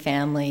amazing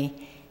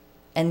family,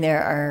 and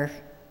the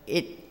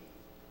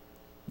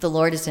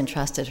Lord has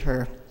entrusted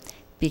her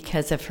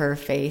because of her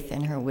faith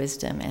and her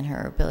wisdom and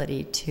her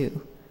ability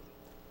to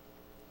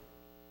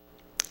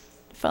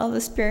follow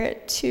the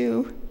Spirit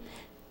to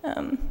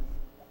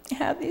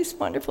have these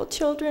wonderful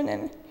children,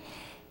 and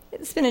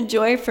it's been a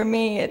joy for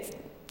me.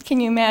 Can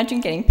you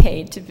imagine getting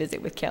paid to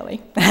visit with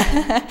Kelly?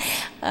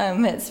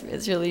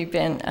 It's really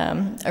been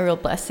a real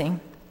blessing.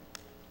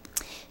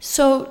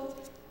 So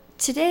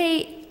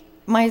today,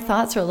 my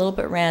thoughts are a little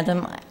bit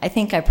random. I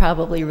think I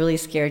probably really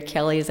scared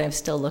Kelly as I'm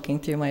still looking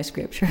through my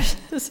scriptures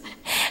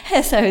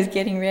as I was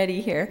getting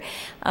ready here.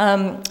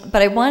 But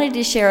I wanted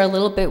to share a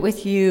little bit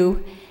with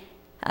you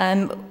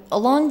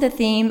along the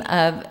theme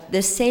of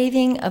the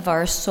saving of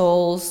our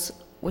souls,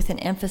 with an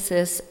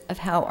emphasis of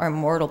how our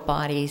mortal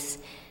bodies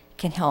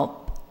can help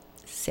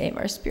save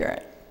our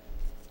spirit.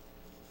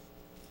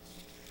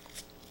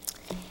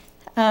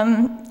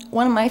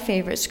 One of my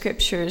favorite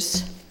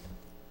scriptures,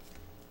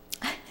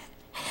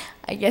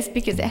 I guess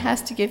because it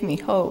has to give me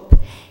hope,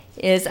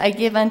 is I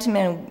give unto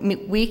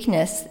men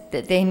weakness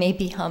that they may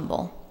be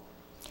humble.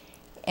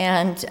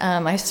 And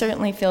I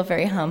certainly feel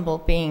very humble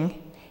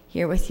being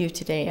here with you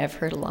today. I've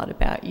heard a lot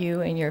about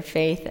you and your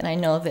faith, and I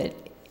know that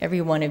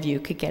every one of you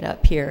could get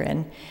up here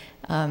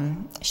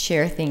and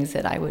share things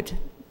that I would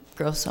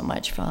grow so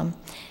much from.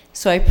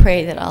 So I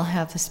pray that I'll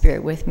have the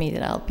Spirit with me,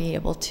 that I'll be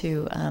able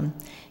to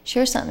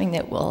share something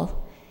that will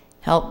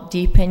help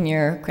deepen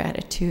your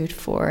gratitude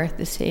for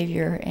the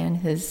Savior and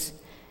his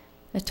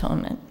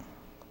atonement.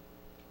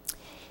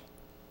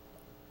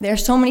 There are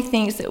so many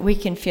things that we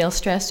can feel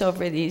stressed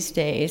over these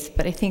days,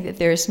 but I think that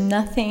there's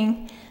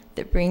nothing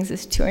that brings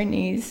us to our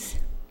knees.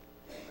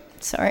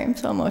 Sorry, I'm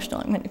so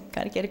emotional.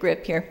 Got to get a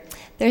grip here.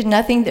 There's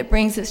nothing that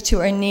brings us to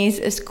our knees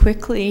as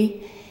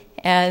quickly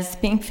as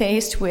being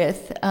faced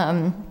with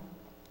a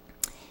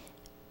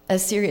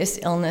serious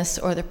illness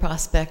or the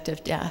prospect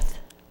of death.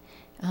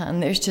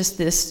 There's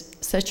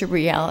just such a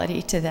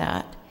reality to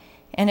that.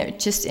 And it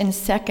just in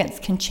seconds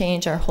can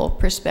change our whole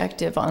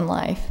perspective on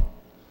life.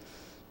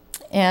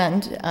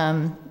 And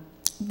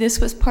this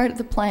was part of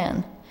the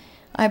plan.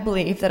 I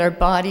believe that our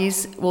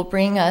bodies will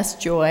bring us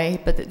joy,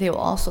 but that they will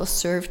also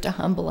serve to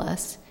humble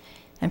us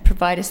and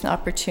provide us an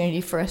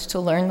opportunity for us to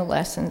learn the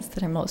lessons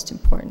that are most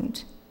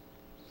important.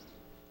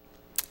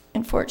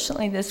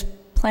 Unfortunately, this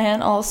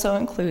plan also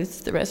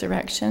includes the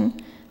resurrection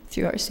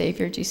through our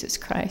Savior, Jesus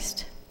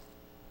Christ.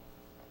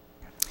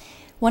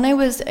 When I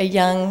was a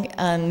young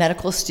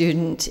medical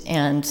student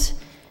and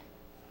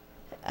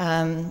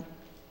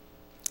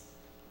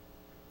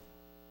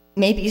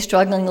maybe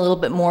struggling a little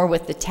bit more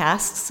with the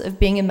tasks of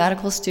being a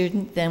medical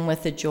student than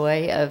with the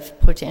joy of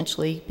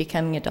potentially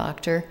becoming a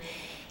doctor.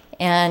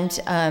 And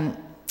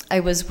I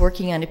was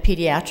working on a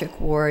pediatric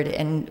ward,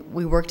 and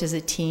we worked as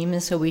a team,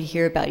 and so we'd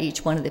hear about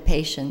each one of the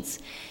patients.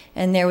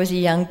 And there was a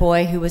young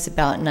boy who was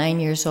about 9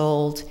 years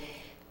old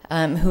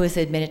who was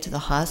admitted to the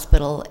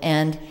hospital,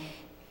 and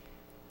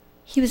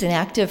he was an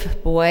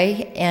active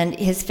boy, and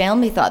his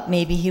family thought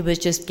maybe he was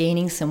just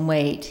gaining some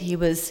weight. He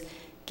was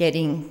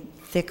getting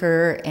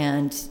thicker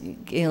and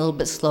getting a little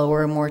bit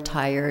slower, more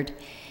tired,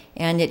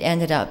 and it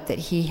ended up that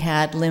he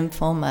had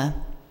lymphoma,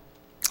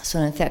 so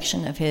an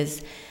infection of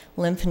his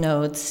lymph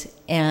nodes,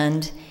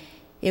 and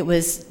it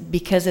was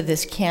because of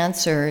this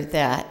cancer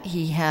that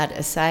he had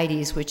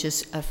ascites, which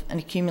is an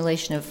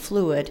accumulation of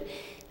fluid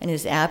in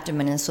his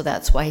abdomen, and so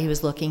that's why he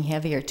was looking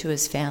heavier to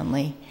his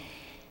family.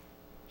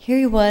 Here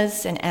he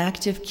was, an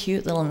active,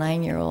 cute little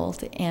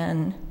 9-year-old,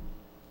 and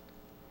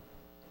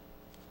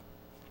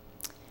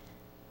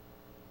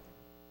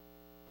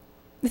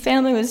the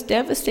family was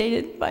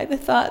devastated by the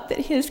thought that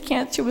his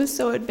cancer was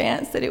so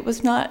advanced that it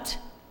was not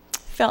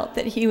felt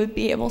that he would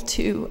be able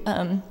to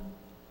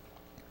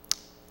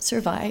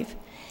survive.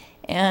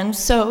 And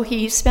so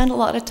he spent a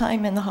lot of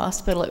time in the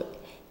hospital.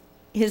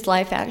 His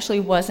life actually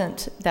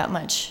wasn't that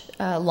much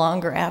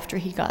longer after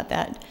he got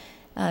that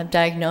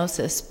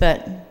diagnosis,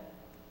 but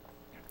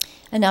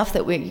enough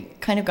that we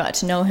kind of got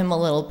to know him a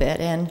little bit.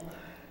 And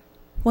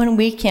one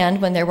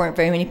weekend, when there weren't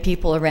very many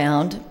people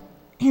around,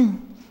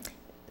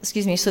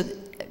 so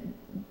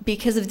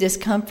because of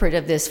discomfort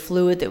of this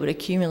fluid that would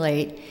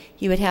accumulate,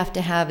 he would have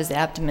to have his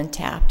abdomen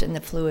tapped and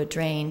the fluid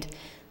drained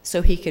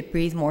so he could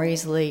breathe more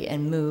easily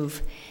and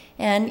move.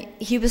 And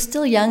he was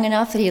still young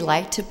enough that he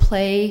liked to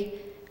play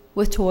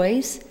with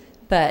toys,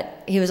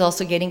 but he was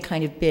also getting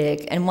kind of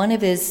big. And one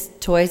of his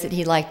toys that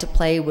he liked to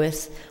play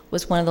with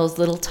was one of those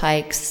little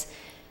Tykes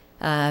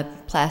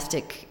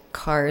plastic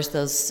cars,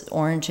 those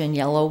orange and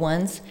yellow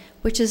ones,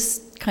 which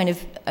is kind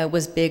of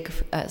was big.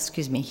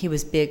 He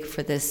was big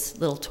for this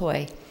little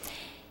toy.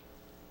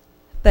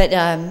 But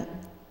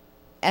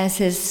as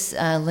his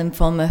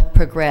lymphoma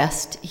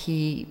progressed,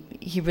 he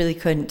really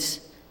couldn't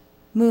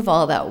move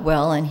all that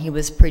well, and he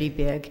was pretty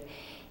big.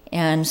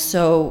 And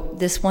so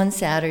this one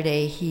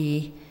Saturday,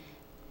 he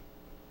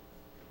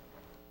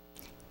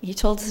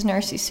told his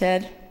nurse, he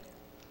said,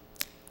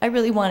 "I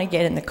really want to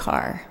get in the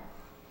car."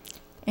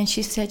 And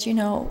she said, "You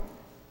know,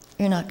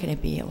 you're not going to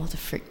be able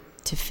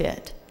to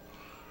fit."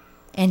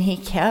 And he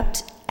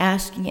kept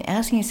asking and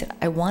asking. He said,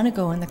 "I want to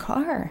go in the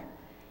car.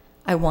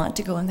 I want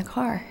to go in the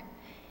car."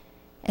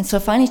 And so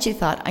finally she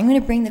thought, "I'm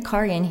going to bring the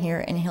car in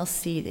here and he'll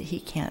see that he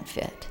can't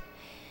fit."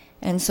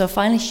 And so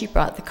finally she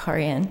brought the car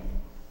in.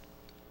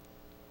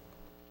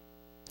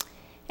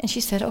 And she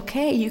said,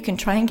 "Okay, you can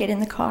try and get in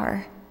the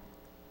car."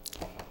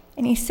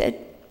 And he said,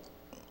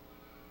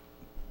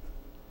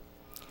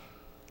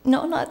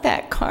 "No, not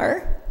that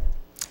car.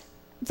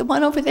 The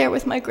one over there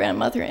with my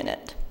grandmother in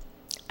it.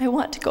 I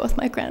want to go with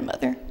my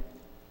grandmother."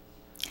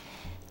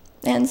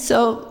 And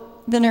so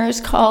the nurse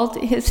called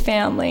his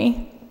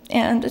family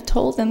and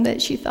told them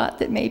that she thought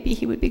that maybe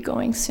he would be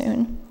going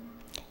soon.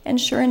 And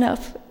sure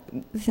enough,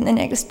 within the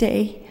next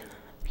day,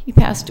 he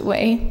passed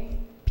away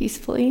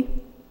peacefully.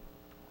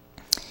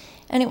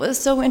 And it was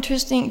so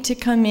interesting to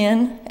come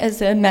in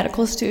as a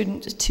medical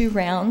student to 2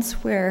 rounds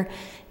where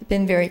it's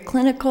been very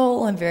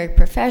clinical and very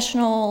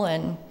professional,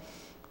 and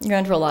you're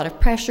under a lot of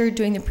pressure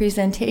doing the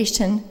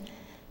presentation,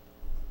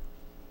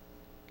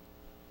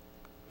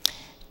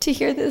 to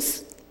hear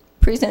this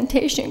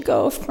presentation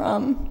go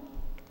from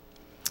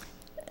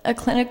a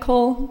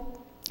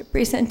clinical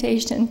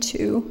presentation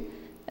to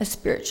a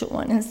spiritual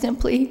one, and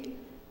simply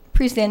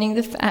presenting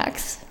the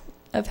facts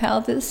of how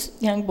this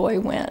young boy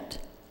went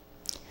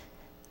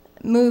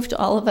moved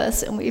all of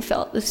us, and we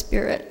felt the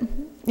Spirit.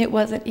 It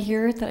wasn't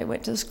here that I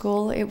went to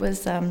school. It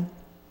was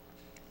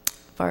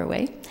far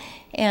away,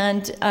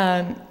 and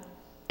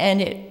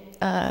it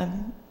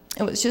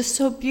was just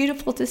so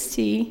beautiful to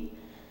see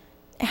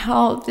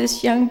how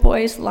this young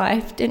boy's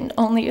life didn't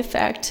only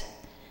affect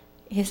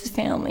his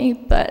family,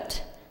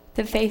 but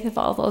the faith of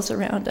all those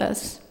around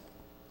us.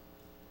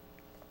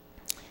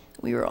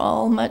 We were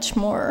all much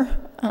more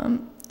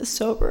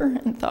sober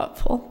and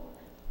thoughtful.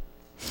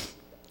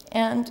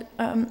 And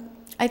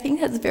I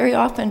think that's very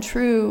often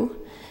true,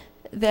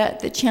 that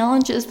the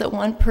challenges that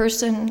one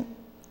person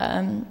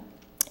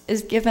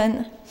is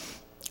given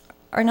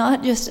are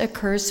not just a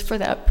curse for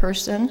that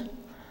person,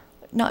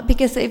 not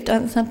because they've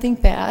done something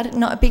bad,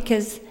 not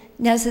because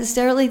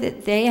necessarily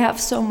that they have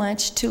so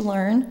much to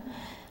learn,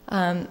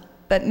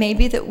 but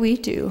maybe that we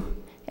do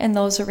and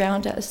those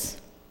around us.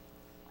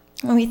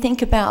 When we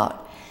think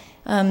about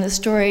the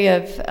story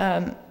of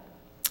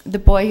the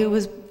boy who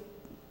was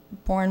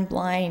born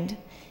blind,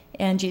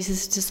 and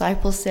Jesus'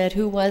 disciples said,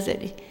 who was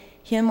it,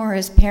 him or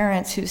his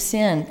parents, who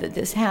sinned that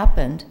this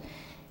happened?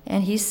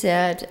 And he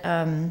said,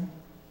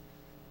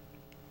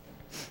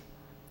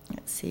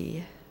 let's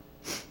see,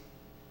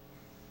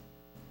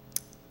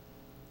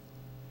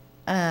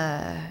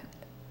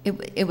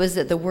 it was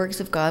that the works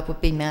of God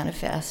would be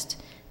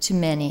manifest to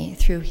many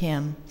through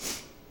him.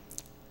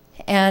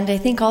 And I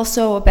think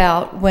also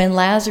about when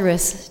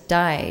Lazarus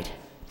died.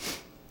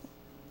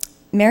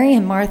 Mary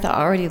and Martha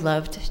already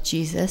loved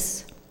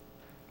Jesus.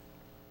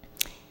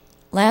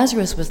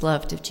 Lazarus was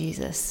loved of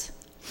Jesus.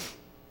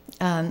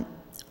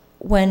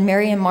 When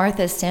Mary and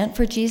Martha sent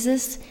for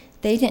Jesus,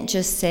 they didn't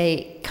just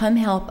say, come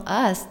help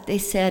us. They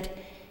said,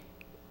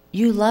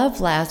 you love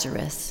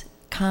Lazarus,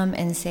 come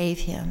and save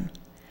him.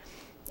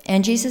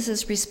 And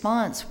Jesus'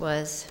 response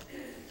was,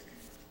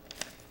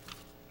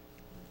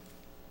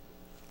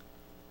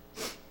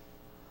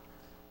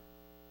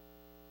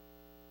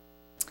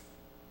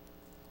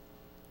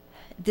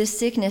 this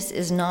sickness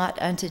is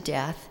not unto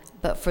death,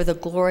 but for the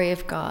glory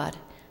of God,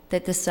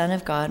 that the Son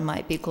of God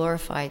might be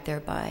glorified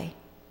thereby.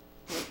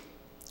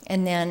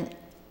 And then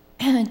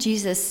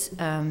Jesus,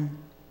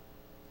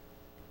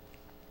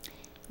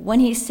 when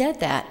he said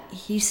that,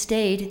 he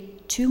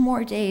stayed 2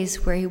 more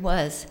days where he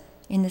was,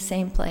 in the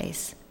same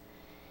place.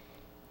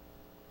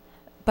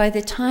 By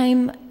the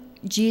time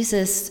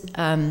Jesus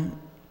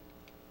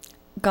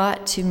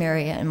got to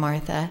Mary and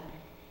Martha,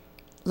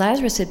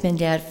 Lazarus had been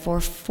dead for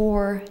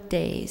 4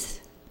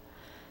 days.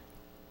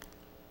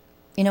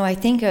 You know, I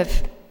think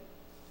of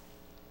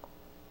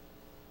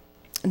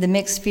the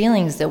mixed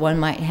feelings that one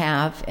might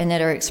have and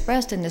that are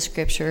expressed in the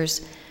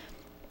scriptures,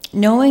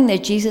 knowing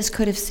that Jesus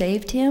could have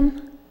saved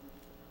him,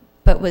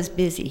 but was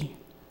busy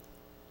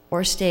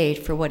or stayed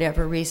for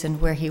whatever reason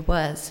where he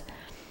was.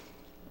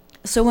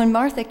 So when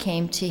Martha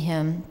came to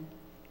him,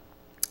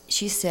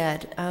 she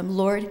said,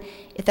 Lord,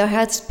 if thou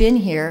hadst been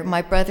here,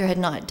 my brother had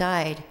not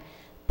died.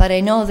 But I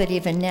know that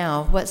even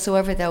now,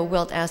 whatsoever thou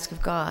wilt ask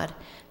of God,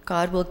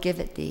 God will give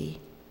it thee.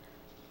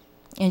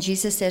 And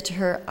Jesus said to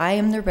her, I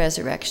am the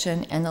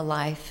resurrection and the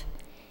life.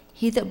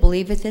 He that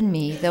believeth in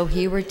me, though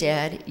he were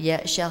dead,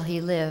 yet shall he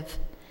live.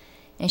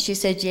 And she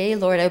said, Yea,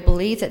 Lord, I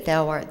believe that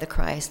thou art the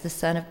Christ, the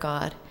Son of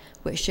God,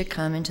 which should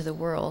come into the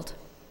world.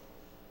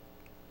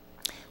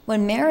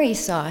 When Mary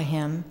saw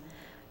him,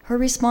 her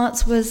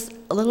response was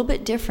a little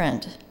bit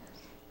different.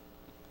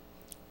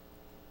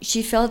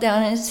 She fell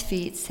down at his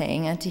feet,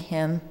 saying unto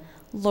him,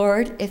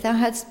 Lord, if thou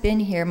hadst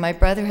been here, my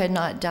brother had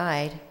not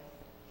died.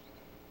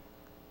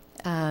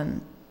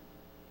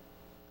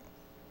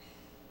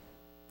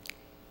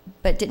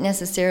 But didn't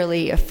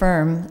necessarily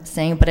affirm,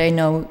 saying, but I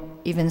know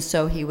even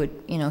so he would,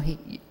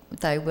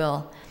 thy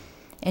will.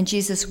 And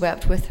Jesus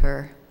wept with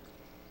her.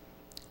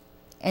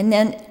 And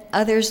then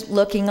others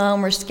looking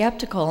on were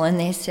skeptical, and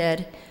they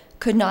said,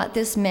 could not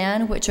this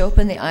man which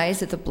opened the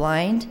eyes of the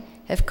blind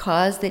have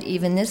caused that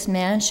even this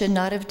man should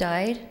not have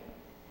died?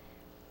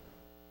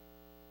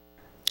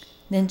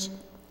 Then,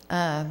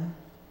 and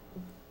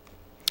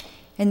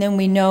then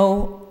we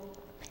know,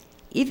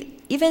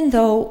 even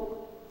though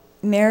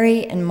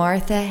Mary and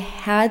Martha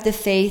had the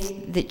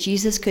faith that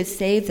Jesus could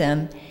save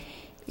them,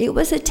 it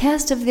was a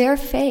test of their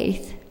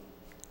faith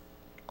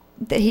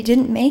that he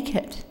didn't make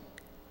it,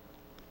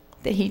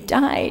 that he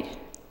died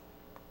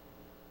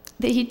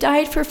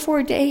for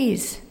 4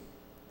 days.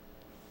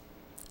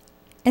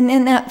 And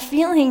then that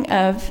feeling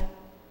of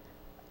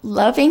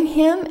loving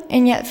him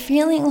and yet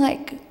feeling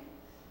like,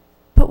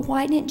 but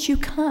why didn't you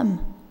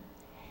come?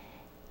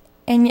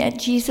 And yet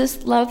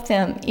Jesus loved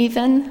them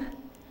even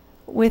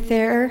with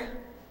their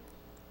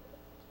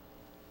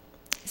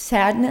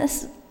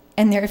sadness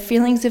and their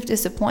feelings of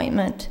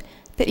disappointment,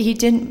 that he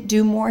didn't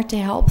do more to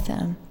help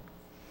them.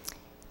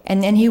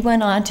 And then he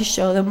went on to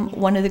show them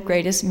one of the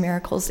greatest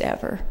miracles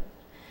ever,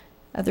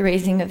 of the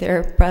raising of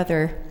their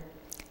brother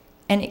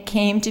and it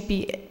came to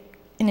be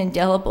an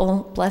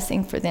indelible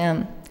blessing for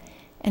them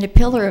and a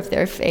pillar of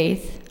their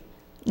faith,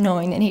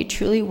 knowing that he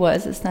truly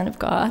was the Son of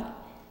God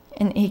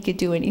and he could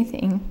do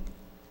anything.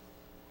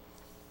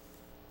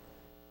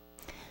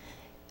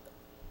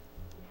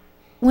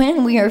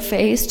 When we are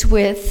faced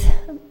with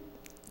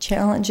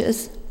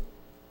challenges,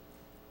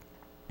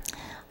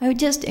 I would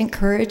just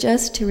encourage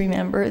us to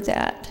remember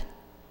that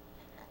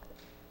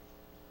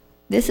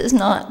this is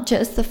not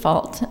just the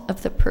fault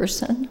of the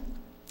person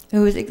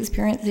who is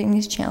experiencing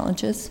these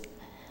challenges,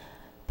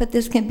 but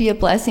this can be a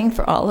blessing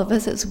for all of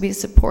us as we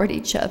support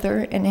each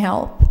other and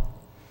help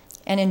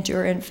and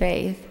endure in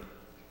faith.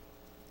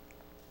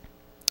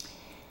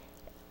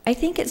 I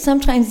think it's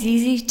sometimes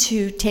easy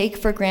to take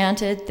for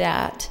granted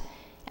that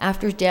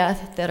after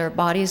death that our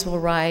bodies will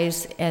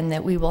rise and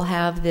that we will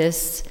have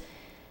this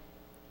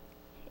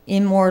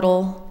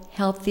immortal,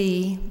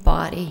 healthy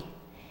body.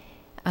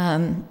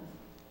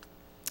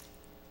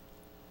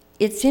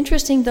 It's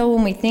interesting, though,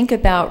 when we think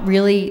about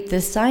really the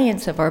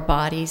science of our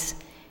bodies,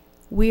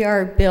 we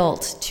are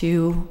built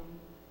to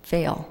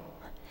fail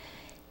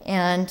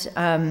and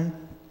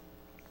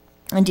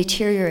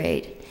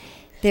deteriorate.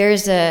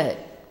 There's a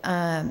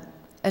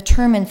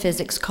term in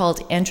physics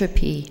called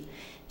entropy,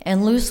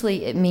 and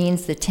loosely it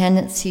means the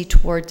tendency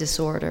toward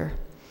disorder.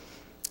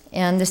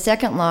 And the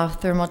second law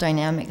of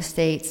thermodynamics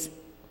states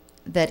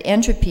that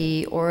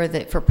entropy, or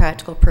that for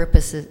practical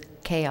purposes,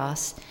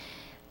 chaos,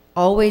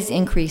 always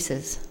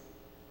increases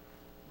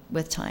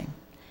with time.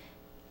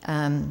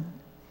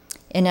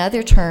 In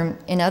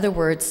other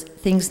words,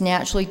 things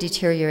naturally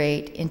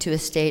deteriorate into a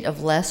state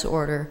of less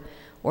order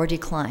or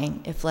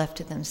decline if left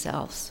to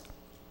themselves.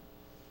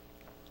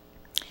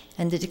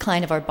 And the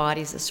decline of our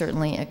bodies is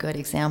certainly a good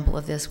example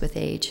of this with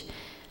age.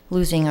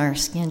 Losing our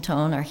skin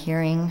tone, our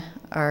hearing,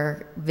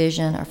 our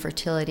vision, our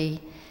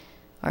fertility,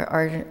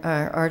 our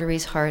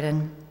arteries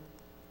harden.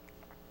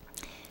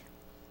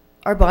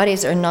 Our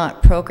bodies are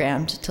not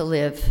programmed to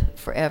live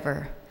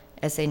forever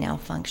as they now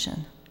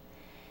function.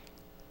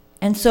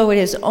 And so it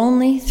is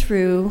only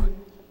through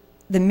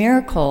the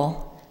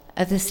miracle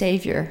of the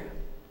Savior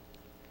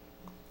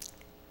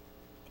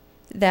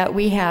that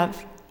we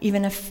have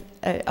even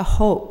a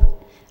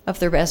hope of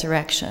the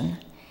resurrection.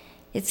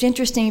 It's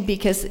interesting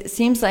because it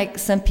seems like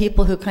some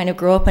people who kind of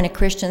grow up in a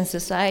Christian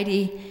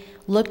society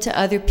look to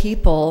other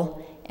people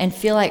and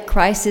feel like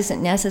Christ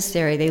isn't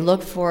necessary. They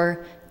look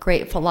for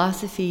great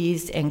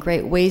philosophies and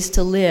great ways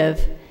to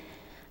live,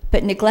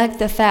 but neglect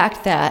the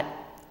fact that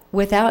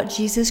without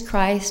Jesus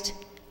Christ,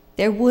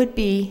 there would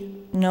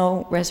be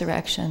no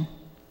resurrection.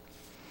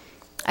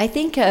 I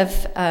think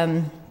of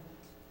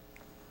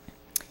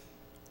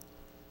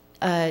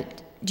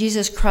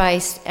Jesus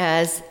Christ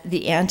as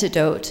the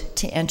antidote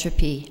to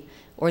entropy,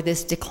 or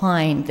this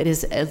decline that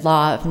is a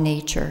law of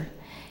nature.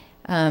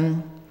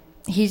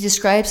 He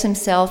describes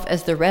himself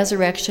as the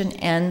resurrection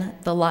and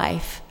the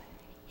life.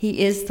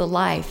 He is the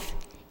life.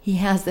 He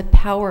has the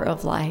power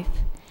of life.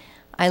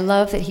 I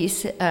love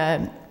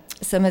that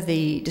some of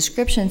the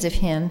descriptions of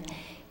him.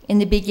 In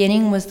the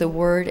beginning was the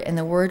Word, and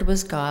the Word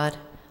was God.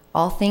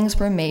 All things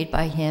were made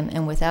by him,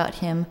 and without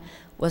him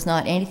was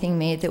not anything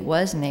made that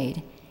was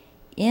made.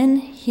 In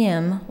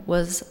him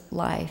was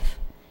life,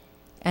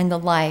 and the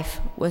life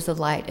was the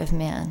light of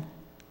man.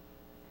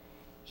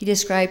 He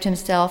described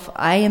himself,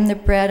 I am the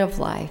bread of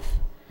life.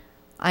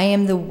 I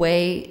am the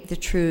way, the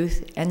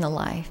truth, and the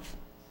life.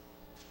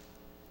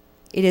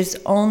 It is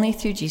only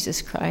through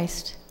Jesus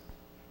Christ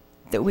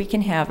that we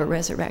can have a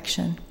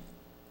resurrection.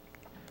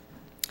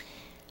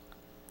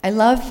 I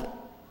love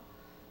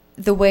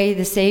the way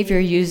the Savior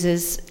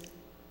uses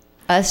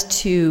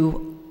us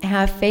to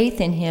have faith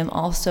in him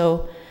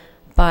also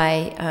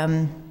by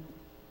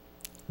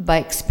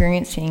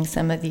experiencing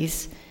some of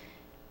these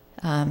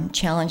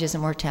challenges in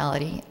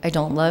mortality. I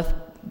don't love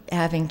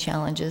having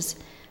challenges,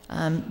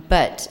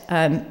 but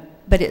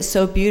it's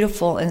so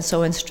beautiful and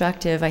so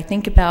instructive. I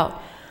think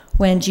about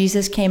when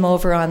Jesus came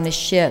over on the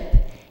ship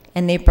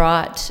and they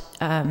brought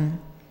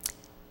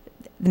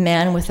the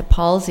man with the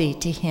palsy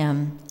to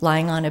him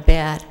lying on a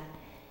bed.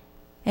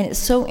 And it's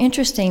so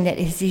interesting that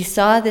as he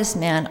saw this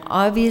man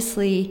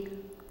obviously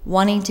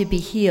wanting to be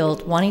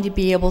healed, wanting to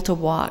be able to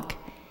walk,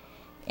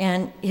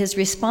 and his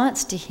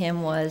response to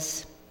him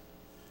was,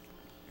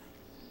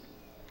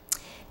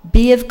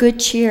 "Be of good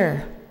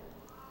cheer,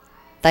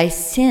 thy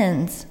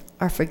sins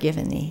are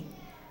forgiven thee."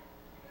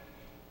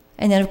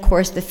 And then, of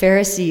course, the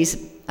Pharisees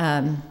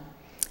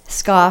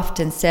scoffed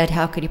and said,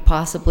 how could he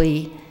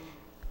possibly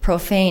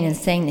profane in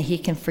saying that he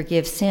can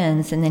forgive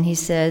sins? And then he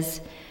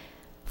says,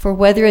 "For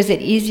whether is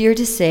it easier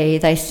to say,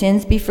 thy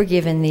sins be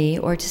forgiven thee,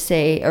 or to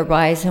say,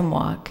 arise and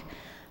walk?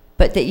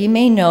 But that ye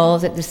may know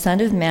that the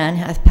Son of Man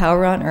hath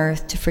power on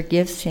earth to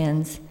forgive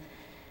sins.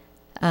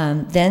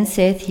 Then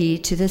saith he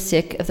to the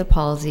sick of the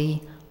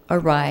palsy,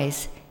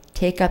 arise,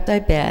 take up thy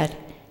bed,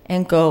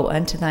 and go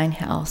unto thine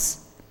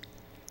house."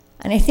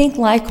 And I think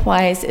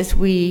likewise, as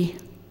we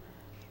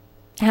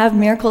have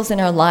miracles in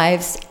our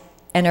lives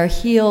and are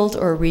healed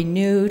or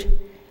renewed,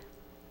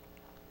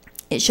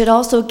 it should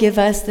also give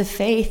us the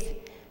faith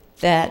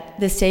that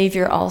the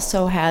Savior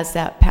also has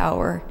that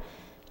power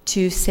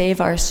to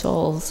save our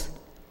souls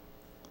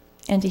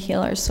and to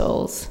heal our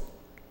souls.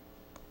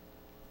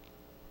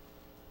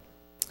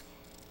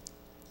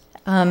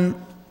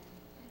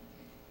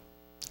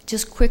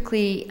 Just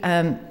quickly,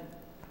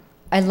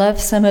 I love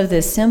some of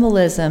the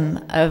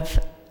symbolism of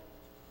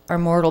our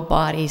mortal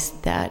bodies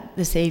that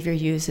the Savior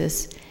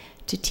uses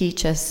to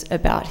teach us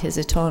about his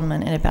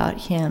atonement and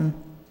about him.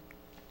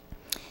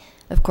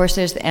 Of course,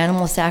 there's the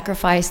animal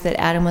sacrifice that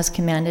Adam was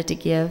commanded to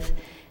give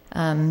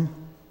on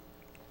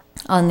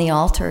the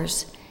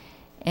altars.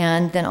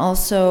 And then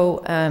also,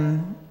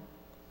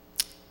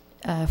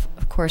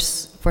 of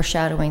course,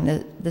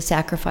 foreshadowing the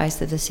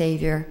sacrifice of the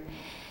Savior.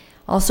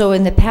 Also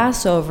in the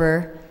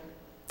Passover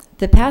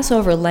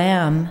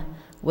lamb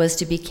was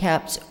to be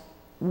kept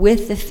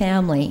with the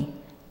family,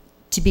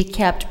 to be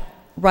kept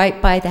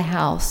right by the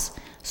house,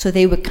 so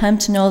they would come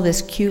to know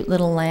this cute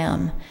little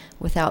lamb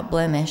without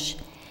blemish.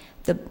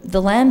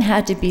 The lamb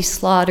had to be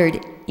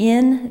slaughtered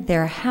in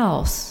their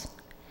house,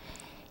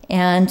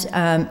 and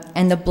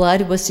the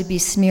blood was to be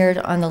smeared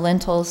on the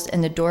lintels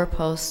and the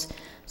doorposts,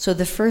 so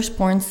the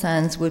firstborn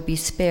sons would be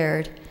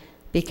spared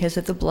because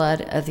of the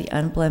blood of the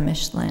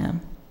unblemished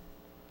lamb.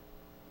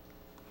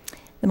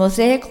 The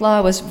Mosaic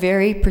Law was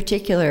very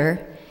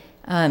particular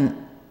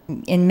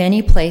in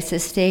many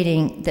places,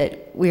 stating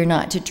that we are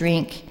not to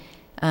drink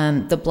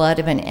the blood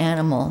of an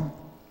animal.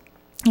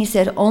 He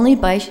said, only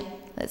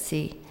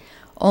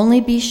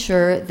be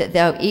sure that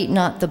thou eat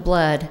not the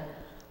blood,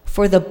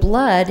 for the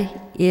blood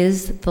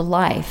is the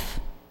life,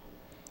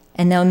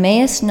 and thou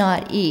mayest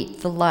not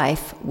eat the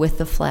life with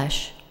the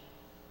flesh.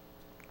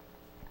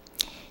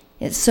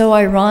 It's so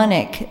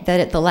ironic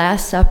that at the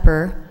Last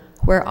Supper,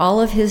 where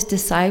all of his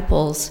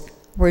disciples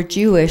were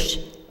Jewish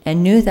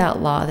and knew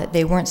that law, that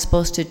they weren't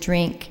supposed to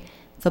drink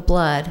the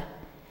blood,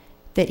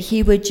 that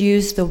he would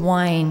use the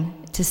wine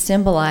to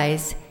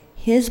symbolize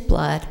his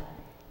blood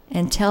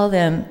and tell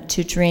them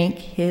to drink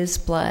his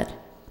blood.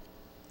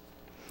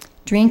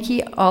 Drink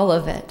ye all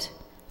of it,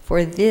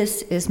 for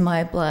this is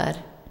my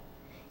blood.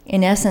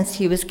 In essence,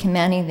 he was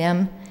commanding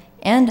them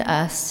and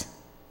us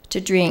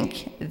to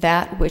drink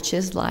that which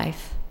is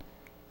life,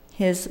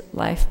 his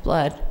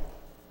lifeblood.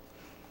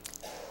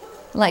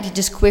 I'd like to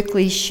just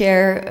quickly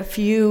share a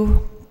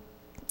few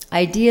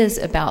ideas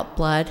about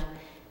blood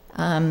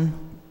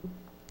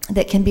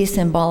that can be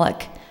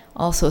symbolic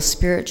also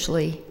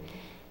spiritually,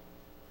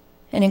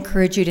 and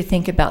encourage you to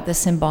think about the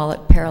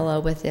symbolic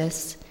parallel with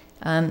this.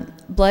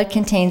 Blood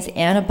contains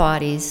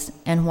antibodies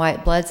and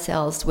white blood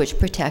cells which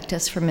protect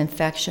us from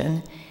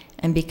infection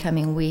and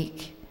becoming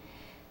weak.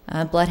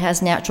 Blood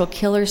has natural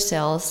killer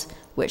cells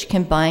which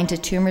can bind to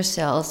tumor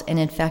cells and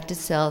infected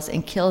cells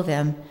and kill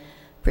them,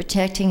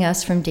 protecting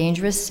us from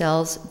dangerous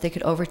cells that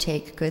could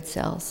overtake good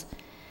cells.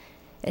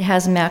 It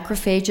has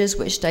macrophages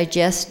which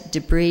digest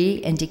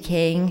debris and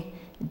decaying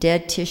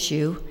dead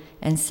tissue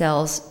and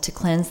cells to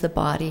cleanse the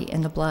body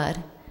and the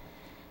blood.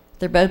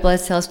 The red blood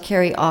cells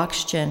carry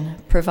oxygen,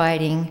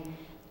 providing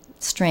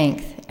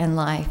strength and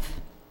life.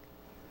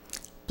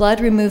 Blood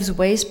removes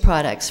waste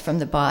products from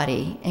the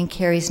body and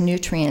carries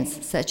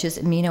nutrients such as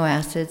amino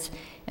acids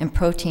and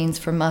proteins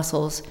for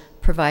muscles,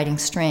 providing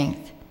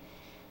strength.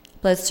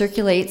 Blood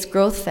circulates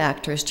growth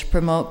factors to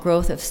promote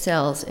growth of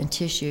cells and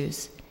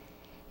tissues.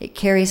 It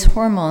carries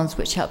hormones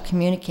which help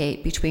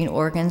communicate between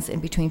organs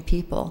and between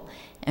people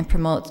and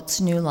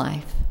promotes new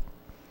life.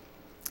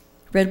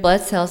 Red blood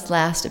cells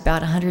last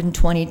about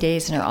 120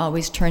 days and are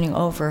always turning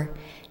over,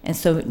 and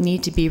so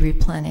need to be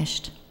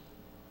replenished.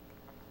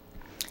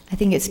 I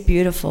think it's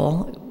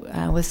beautiful,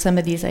 with some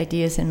of these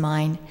ideas in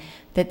mind,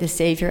 that the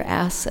Savior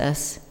asks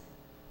us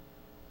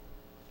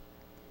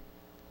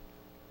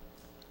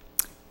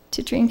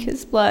to drink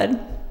his blood.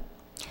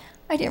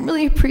 I didn't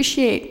really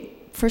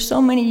appreciate for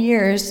so many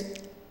years,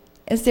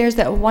 as there's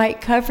that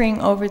white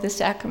covering over the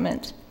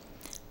sacrament,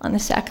 on the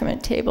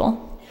sacrament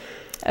table,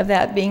 of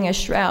that being a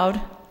shroud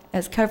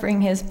as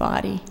covering his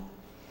body,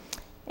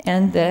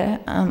 and the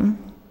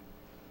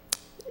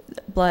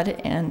blood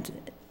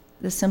and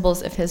the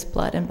symbols of his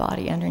blood and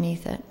body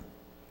underneath it.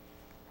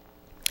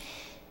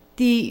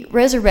 The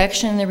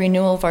resurrection and the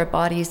renewal of our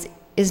bodies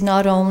is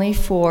not only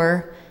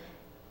for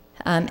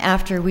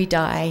after we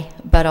die,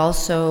 but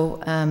also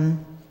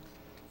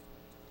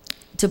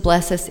to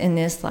bless us in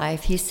this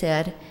life. He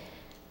said,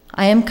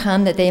 I am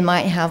come that they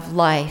might have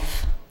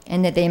life,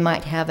 and that they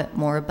might have it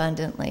more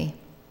abundantly.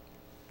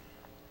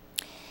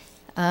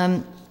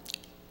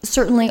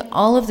 Certainly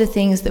all of the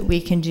things that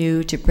we can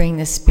do to bring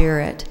the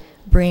Spirit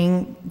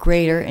bring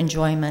greater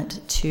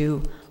enjoyment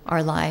to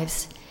our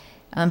lives.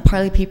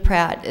 Parley P.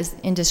 Pratt,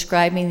 in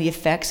describing the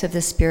effects of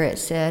the Spirit,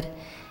 said,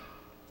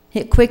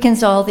 it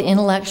quickens all the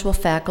intellectual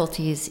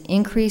faculties,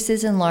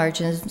 increases,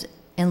 enlarges,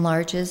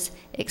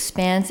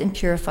 expands, and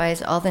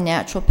purifies all the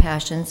natural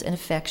passions and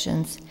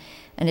affections,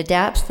 and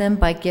adapts them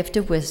by gift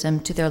of wisdom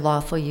to their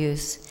lawful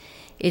use.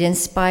 It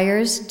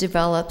inspires,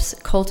 develops,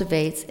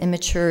 cultivates, and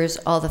matures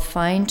all the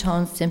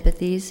fine-toned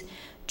sympathies,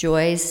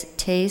 joys,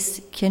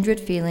 tastes, kindred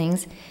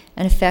feelings,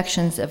 and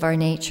affections of our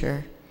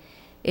nature.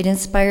 It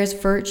inspires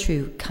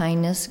virtue,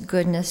 kindness,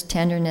 goodness,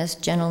 tenderness,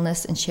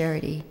 gentleness, and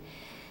charity.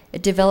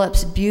 It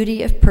develops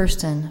beauty of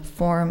person,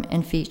 form,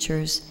 and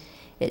features.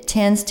 It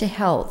tends to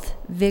health,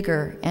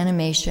 vigor,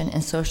 animation,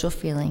 and social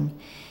feeling.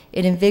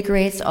 It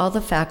invigorates all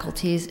the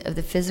faculties of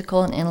the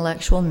physical and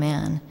intellectual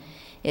man.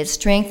 It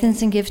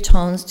strengthens and gives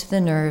tones to the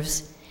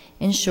nerves.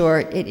 In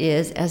short, it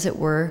is, as it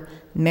were,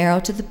 marrow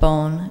to the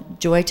bone,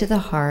 joy to the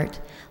heart,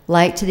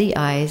 light to the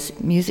eyes,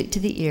 music to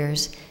the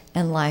ears,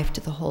 and life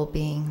to the whole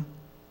being.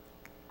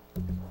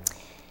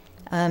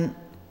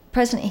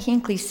 President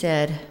Hinckley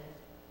said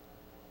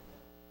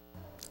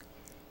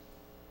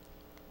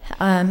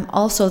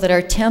also that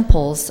our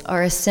temples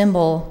are a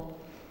symbol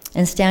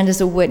and stand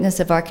as a witness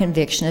of our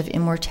conviction of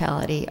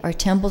immortality. Our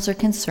temples are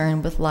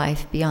concerned with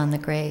life beyond the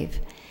grave.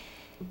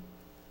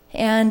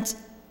 And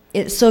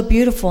it's so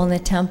beautiful in the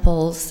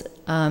temples,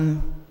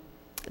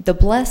 the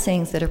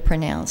blessings that are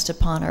pronounced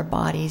upon our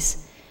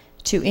bodies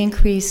to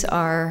increase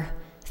our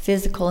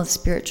physical and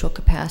spiritual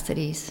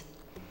capacities.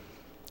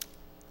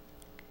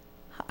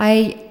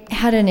 I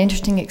had an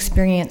interesting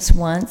experience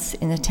once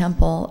in the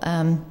temple.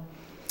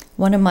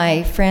 One of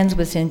my friends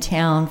was in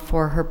town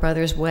for her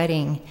brother's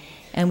wedding,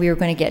 and we were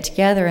going to get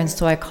together, and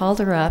so I called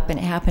her up, and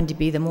it happened to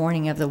be the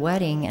morning of the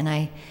wedding, and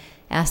I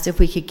asked if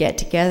we could get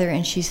together,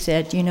 and she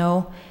said, you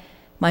know,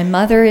 my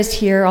mother is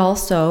here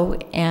also,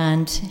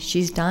 and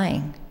she's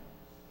dying.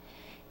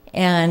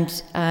 And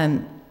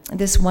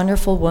this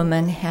wonderful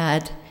woman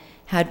had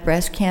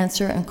breast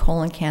cancer and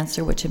colon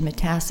cancer, which had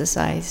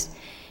metastasized.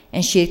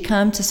 And she had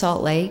come to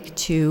Salt Lake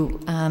to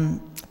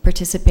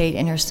participate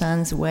in her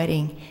son's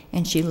wedding,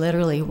 and she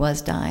literally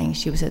was dying.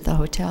 She was at the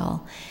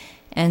hotel.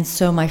 And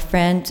so my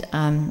friend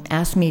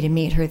asked me to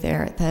meet her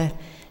there at the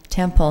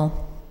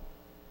temple.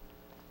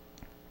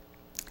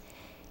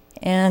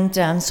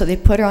 And so they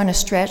put her on a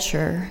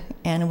stretcher,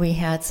 and we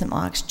had some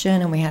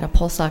oxygen, and we had a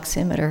pulse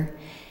oximeter.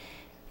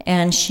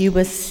 And she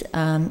was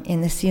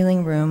in the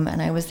ceiling room,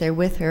 and I was there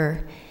with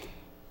her.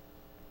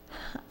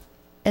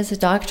 As a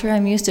doctor,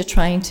 I'm used to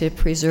trying to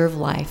preserve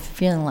life,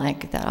 feeling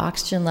like that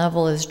oxygen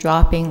level is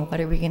dropping, what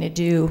are we going to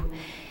do?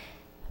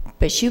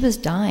 But she was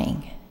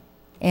dying.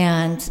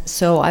 And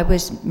so I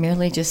was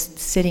merely just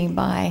sitting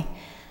by.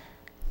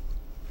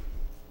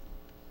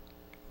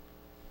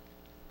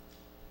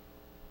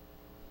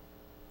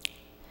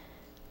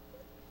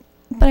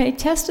 But I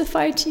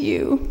testify to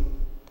you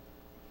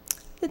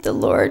that the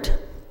Lord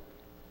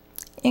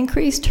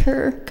increased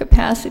her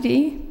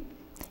capacity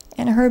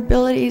and her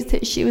abilities,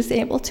 that she was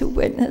able to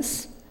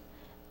witness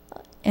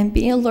and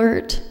be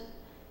alert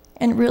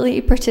and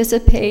really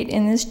participate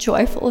in this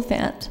joyful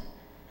event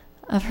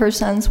of her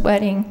son's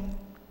wedding.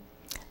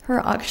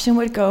 Her oxygen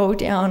would go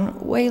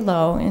down way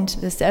low into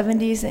the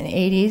 70s and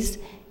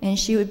 80s, and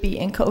she would be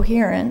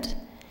incoherent.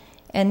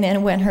 And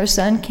then when her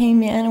son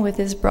came in with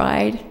his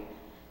bride,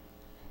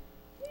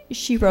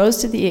 she rose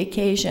to the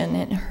occasion,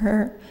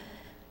 and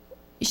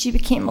she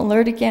became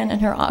alert again,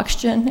 and her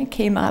oxygen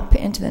came up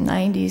into the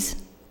 90s.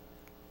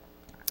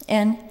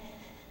 And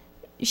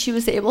she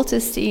was able to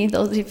see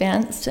those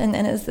events, and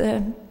then as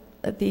the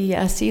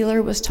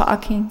sealer was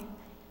talking,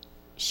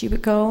 she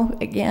would go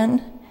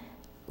again,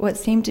 what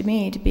seemed to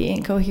me to be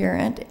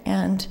incoherent,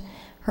 and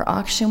her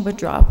oxygen would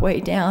drop way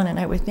down, and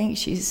I would think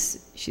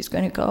she's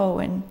going to go.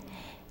 And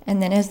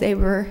then as they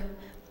were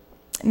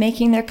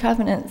making their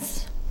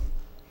covenants,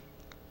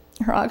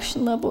 her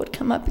oxygen level would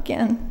come up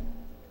again.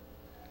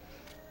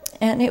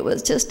 And it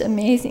was just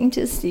amazing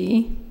to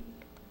see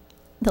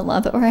the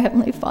love of our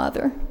Heavenly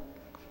Father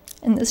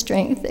and the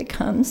strength that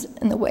comes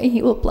and the way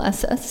He will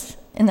bless us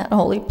in that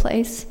holy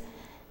place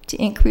to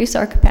increase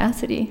our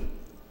capacity.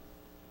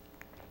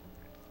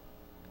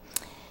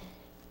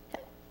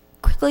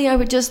 Quickly, I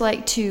would just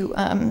like to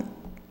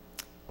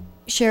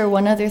share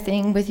one other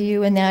thing with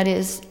you, and that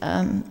is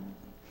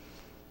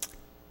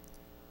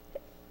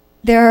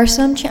there are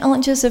some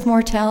challenges of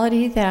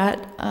mortality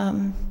that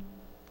are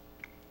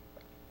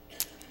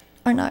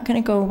not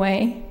going to go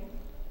away.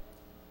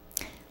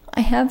 I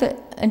have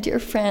a dear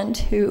friend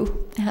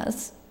who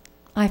has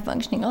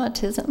high-functioning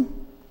autism,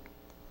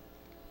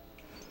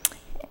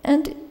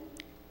 and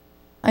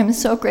I'm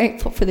so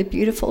grateful for the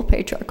beautiful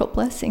patriarchal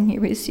blessing he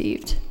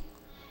received.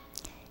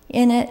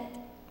 In it,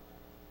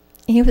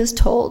 he was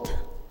told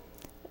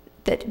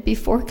that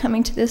before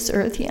coming to this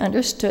earth, he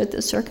understood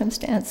the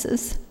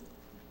circumstances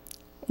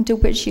into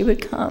which he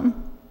would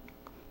come,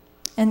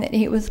 and that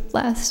he was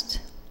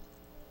blessed.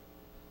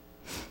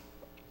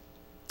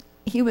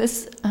 He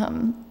was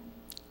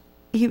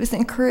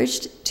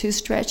encouraged to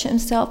stretch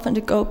himself and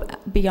to go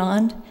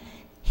beyond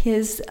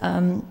his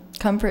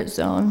comfort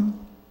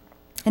zone,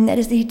 and that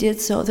as he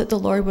did so, that the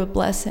Lord would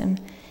bless him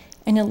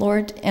and the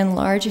Lord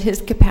enlarge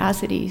his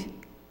capacity.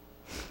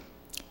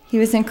 He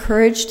was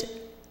encouraged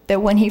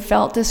that when he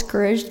felt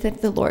discouraged,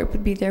 that the Lord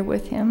would be there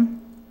with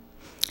him.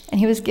 And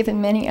he was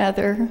given many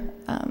other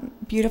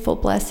beautiful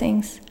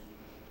blessings.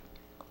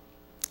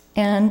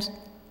 And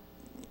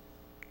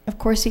of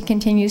course, he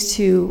continues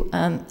to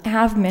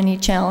have many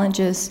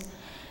challenges.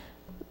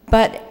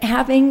 But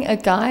having a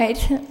guide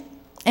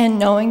and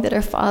knowing that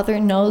our Father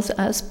knows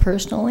us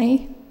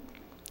personally,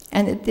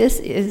 and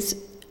that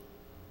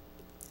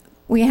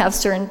we have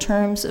certain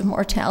terms of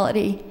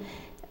mortality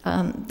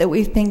that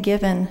we've been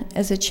given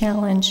as a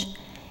challenge.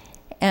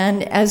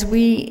 And as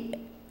we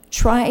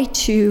try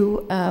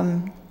to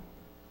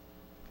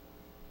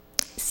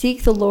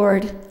seek the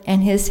Lord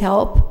and His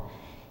help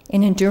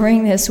in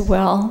enduring this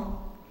well,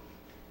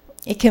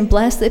 it can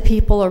bless the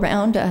people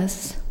around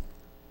us.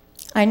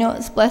 I know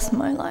it's blessed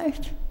my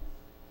life.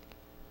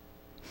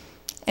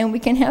 And we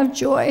can have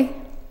joy.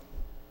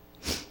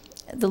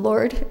 The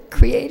Lord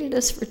created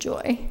us for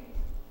joy.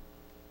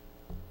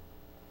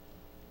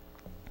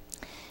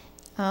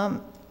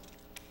 I'd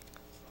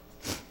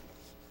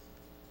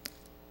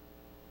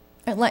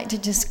like to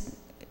just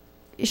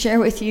share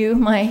with you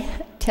my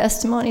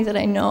testimony that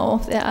I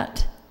know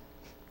that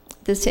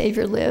the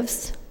Savior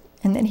lives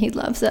and that He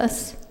loves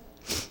us.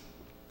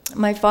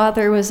 My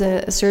father was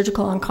a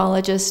surgical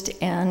oncologist,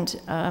 and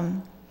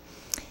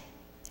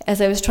as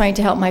I was trying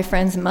to help my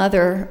friend's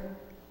mother,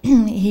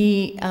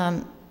 he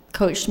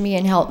coached me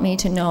and helped me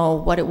to know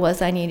what it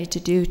was I needed to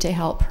do to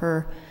help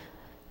her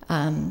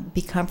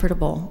be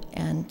comfortable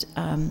and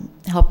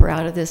help her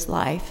out of this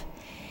life.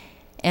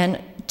 And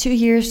 2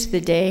 years to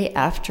the day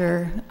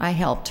after I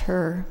helped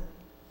her,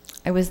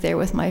 I was there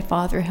with my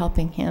father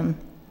helping him.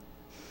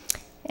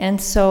 And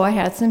so I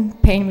had some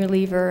pain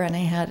reliever, and I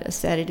had a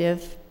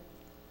sedative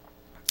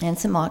and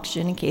some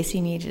oxygen in case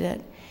he needed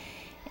it.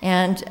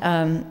 And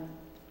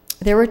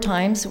there were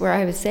times where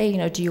I would say,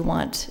 do you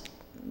want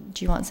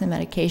some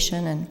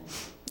medication?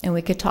 And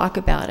we could talk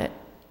about it.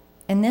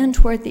 And then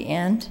toward the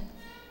end,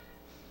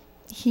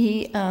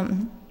 he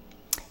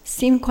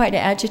seemed quite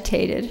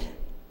agitated.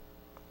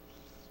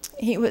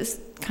 He was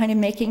kind of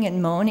making a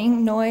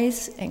moaning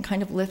noise and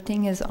kind of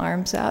lifting his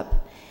arms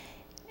up.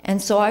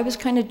 And so I was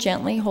kind of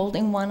gently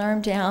holding one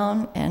arm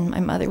down, and my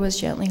mother was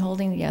gently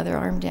holding the other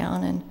arm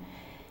down.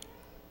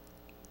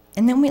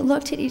 And then we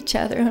looked at each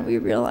other and we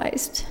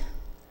realized,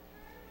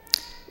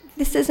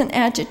 this isn't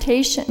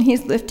agitation.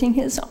 He's lifting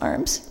his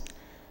arms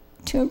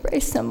to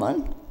embrace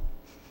someone.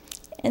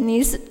 And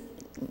these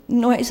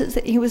noises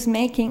that he was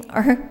making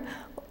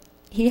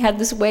he had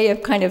this way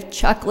of kind of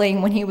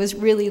chuckling when he was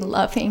really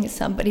loving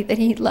somebody that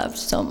he loved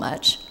so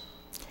much.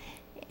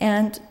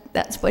 And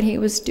that's what he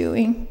was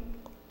doing.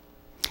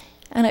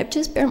 And I've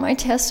just leave my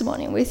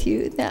testimony with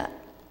you that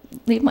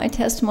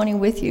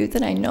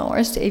I know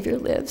our Savior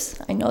lives.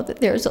 I know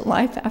that there's a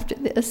life after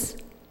this.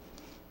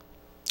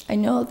 I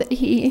know that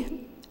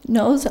He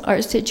knows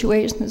our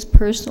situations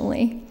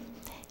personally,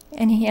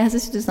 and He has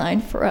a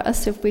design for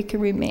us if we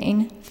can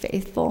remain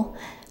faithful.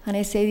 And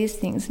I say these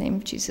things in the name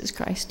of Jesus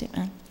Christ,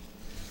 amen.